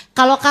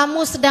 Kalau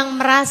kamu sedang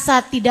merasa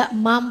tidak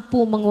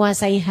mampu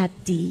menguasai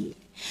hati,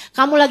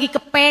 kamu lagi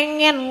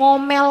kepengen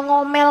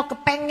ngomel-ngomel,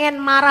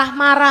 kepengen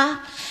marah-marah,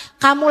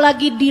 kamu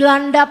lagi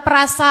dilanda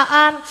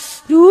perasaan,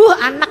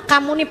 anak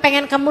kamu nih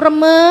pengen kamu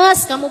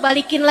remes, kamu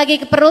balikin lagi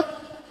ke perut.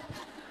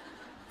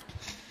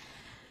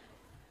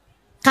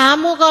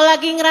 Kamu kalau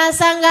lagi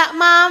ngerasa nggak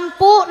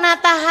mampu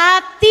nata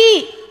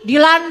hati,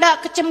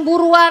 dilanda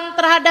kecemburuan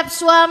terhadap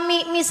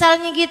suami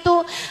misalnya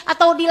gitu,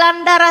 atau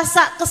dilanda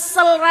rasa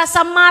kesel,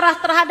 rasa marah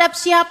terhadap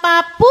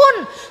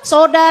siapapun,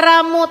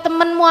 saudaramu,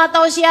 temanmu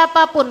atau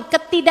siapapun,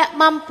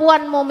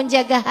 ketidakmampuanmu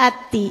menjaga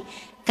hati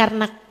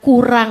karena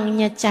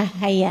kurangnya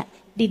cahaya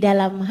di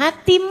dalam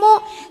hatimu,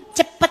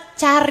 cepet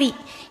cari.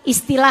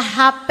 Istilah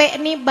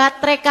HP nih,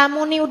 baterai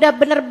kamu nih udah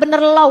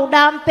bener-bener low,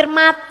 udah hampir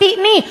mati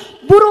nih,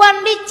 buruan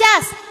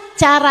dicas.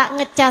 Cara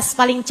ngecas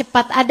paling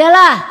cepat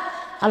adalah,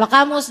 kalau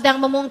kamu sedang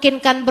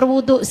memungkinkan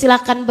berwudu,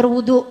 silakan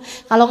berwudu.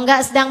 Kalau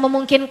enggak sedang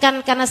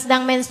memungkinkan karena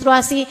sedang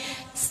menstruasi,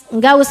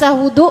 enggak usah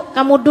wudu,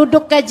 kamu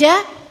duduk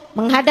aja,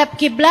 menghadap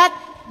kiblat,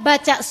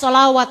 baca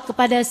sholawat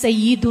kepada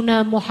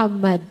Sayyiduna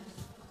Muhammad.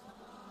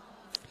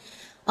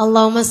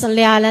 Allahumma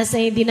salli ala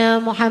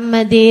Sayyidina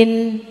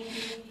Muhammadin,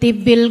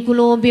 tibbil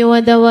qulubi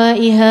wa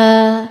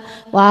dawaiha,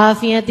 wa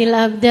afiyatil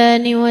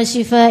abdani wa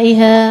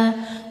shifaiha,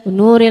 wa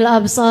nuril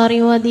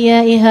absari wa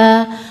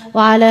diyaiha,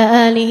 wa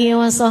ala alihi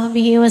wa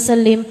sahbihi wa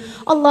sallim.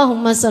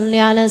 Allahumma salli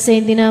ala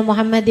Sayyidina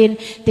Muhammadin,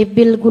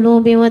 tibbil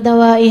qulubi wa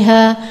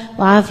dawaiha,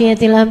 wa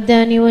afiyatil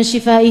abdani wa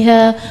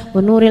shifaiha,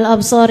 wa nuril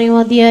absari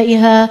wa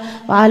diyaiha,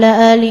 wa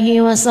ala alihi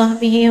wa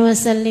sahbihi wa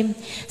sallim.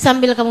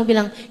 Sambil kamu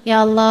bilang,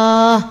 ya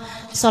Allah,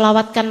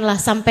 solawatkanlah,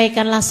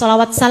 sampaikanlah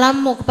solawat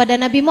salammu kepada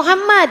Nabi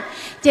Muhammad.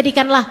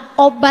 Jadikanlah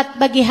obat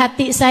bagi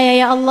hati saya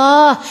ya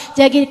Allah.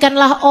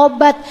 Jadikanlah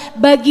obat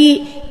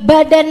bagi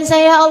badan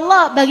saya ya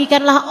Allah.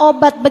 Bagikanlah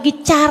obat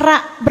bagi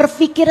cara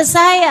berpikir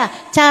saya,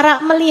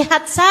 cara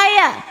melihat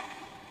saya.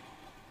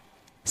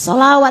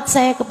 Solawat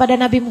saya kepada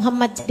Nabi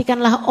Muhammad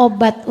jadikanlah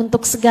obat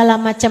untuk segala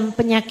macam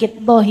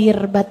penyakit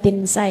bohir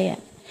batin saya.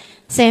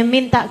 Saya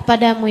minta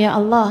kepadamu ya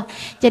Allah,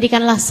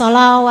 jadikanlah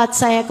solawat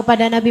saya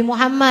kepada Nabi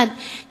Muhammad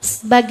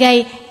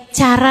sebagai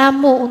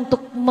caramu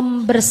untuk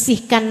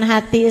membersihkan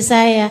hati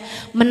saya,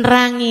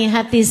 menerangi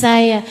hati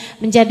saya,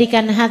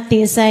 menjadikan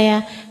hati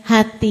saya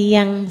hati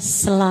yang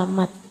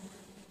selamat.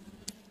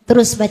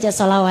 Terus baca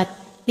solawat,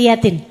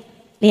 liatin.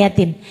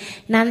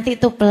 Nanti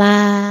tuh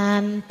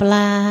pelan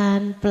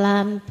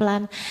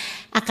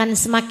akan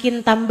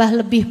semakin tambah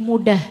lebih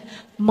mudah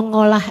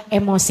mengolah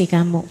emosi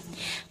kamu.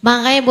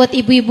 Makanya buat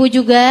ibu-ibu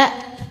juga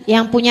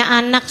yang punya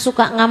anak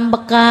suka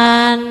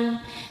ngambekan,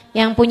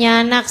 yang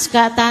punya anak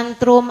suka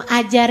tantrum,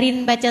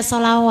 ajarin baca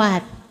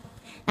solawat.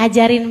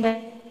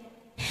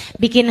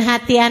 Bikin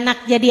hati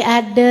anak jadi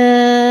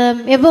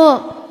adem. Ya Bu,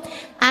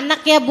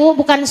 anak ya Bu,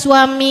 bukan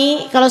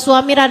suami. Kalau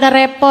suami rada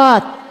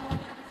repot.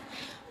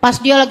 Pas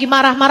dia lagi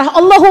marah-marah,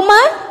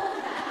 Allahumma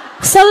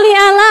sholli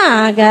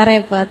ala, agak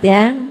repot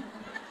ya.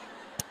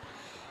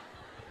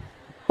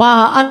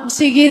 Apaan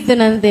sih gitu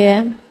nanti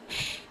ya.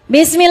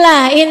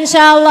 Bismillah,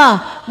 insya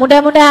Allah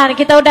mudah-mudahan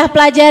kita udah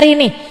pelajari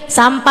nih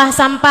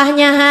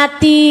sampah-sampahnya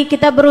hati.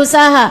 Kita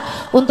berusaha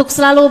untuk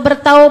selalu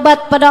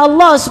bertaubat pada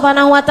Allah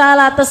Subhanahu wa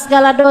taala atas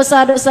segala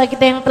dosa-dosa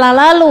kita yang telah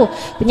lalu.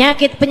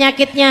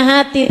 Penyakit-penyakitnya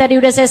hati tadi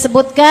udah saya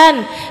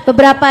sebutkan,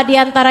 beberapa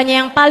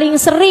diantaranya yang paling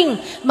sering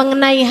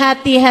mengenai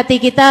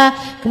hati-hati kita.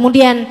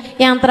 Kemudian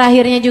yang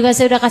terakhirnya juga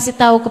saya udah kasih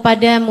tahu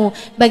kepadamu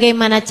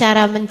bagaimana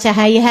cara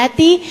mencahai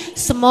hati.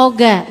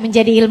 Semoga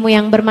menjadi ilmu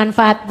yang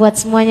bermanfaat buat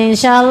semuanya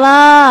insya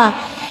Allah,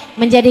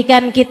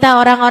 menjadikan kita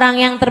orang-orang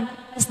yang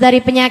terbebas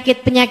dari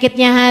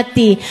penyakit-penyakitnya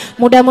hati.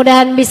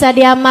 Mudah-mudahan bisa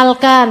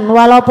diamalkan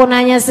walaupun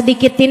hanya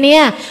sedikit ini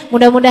ya.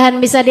 Mudah-mudahan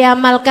bisa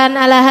diamalkan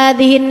ala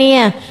hadhihin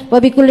niyah wa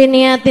bikulli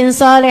niyatin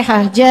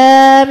salihah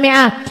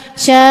jami'ah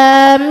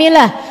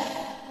syamilah.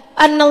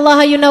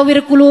 Annallaha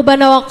yunawwir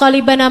qulubana wa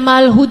qalibana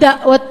ma'al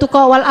huda wat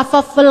tuqa wal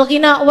afaf wal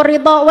ghina war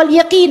ridha wal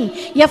yaqin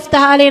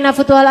yaftah alaina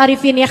futuhal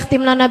arifin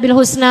yakhtim lana bil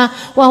husna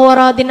wa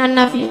huwa radin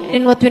anna fi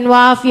in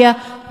wa afiyah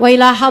wa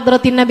ila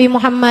hadratin Nabi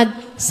Muhammad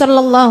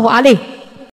sallallahu alaihi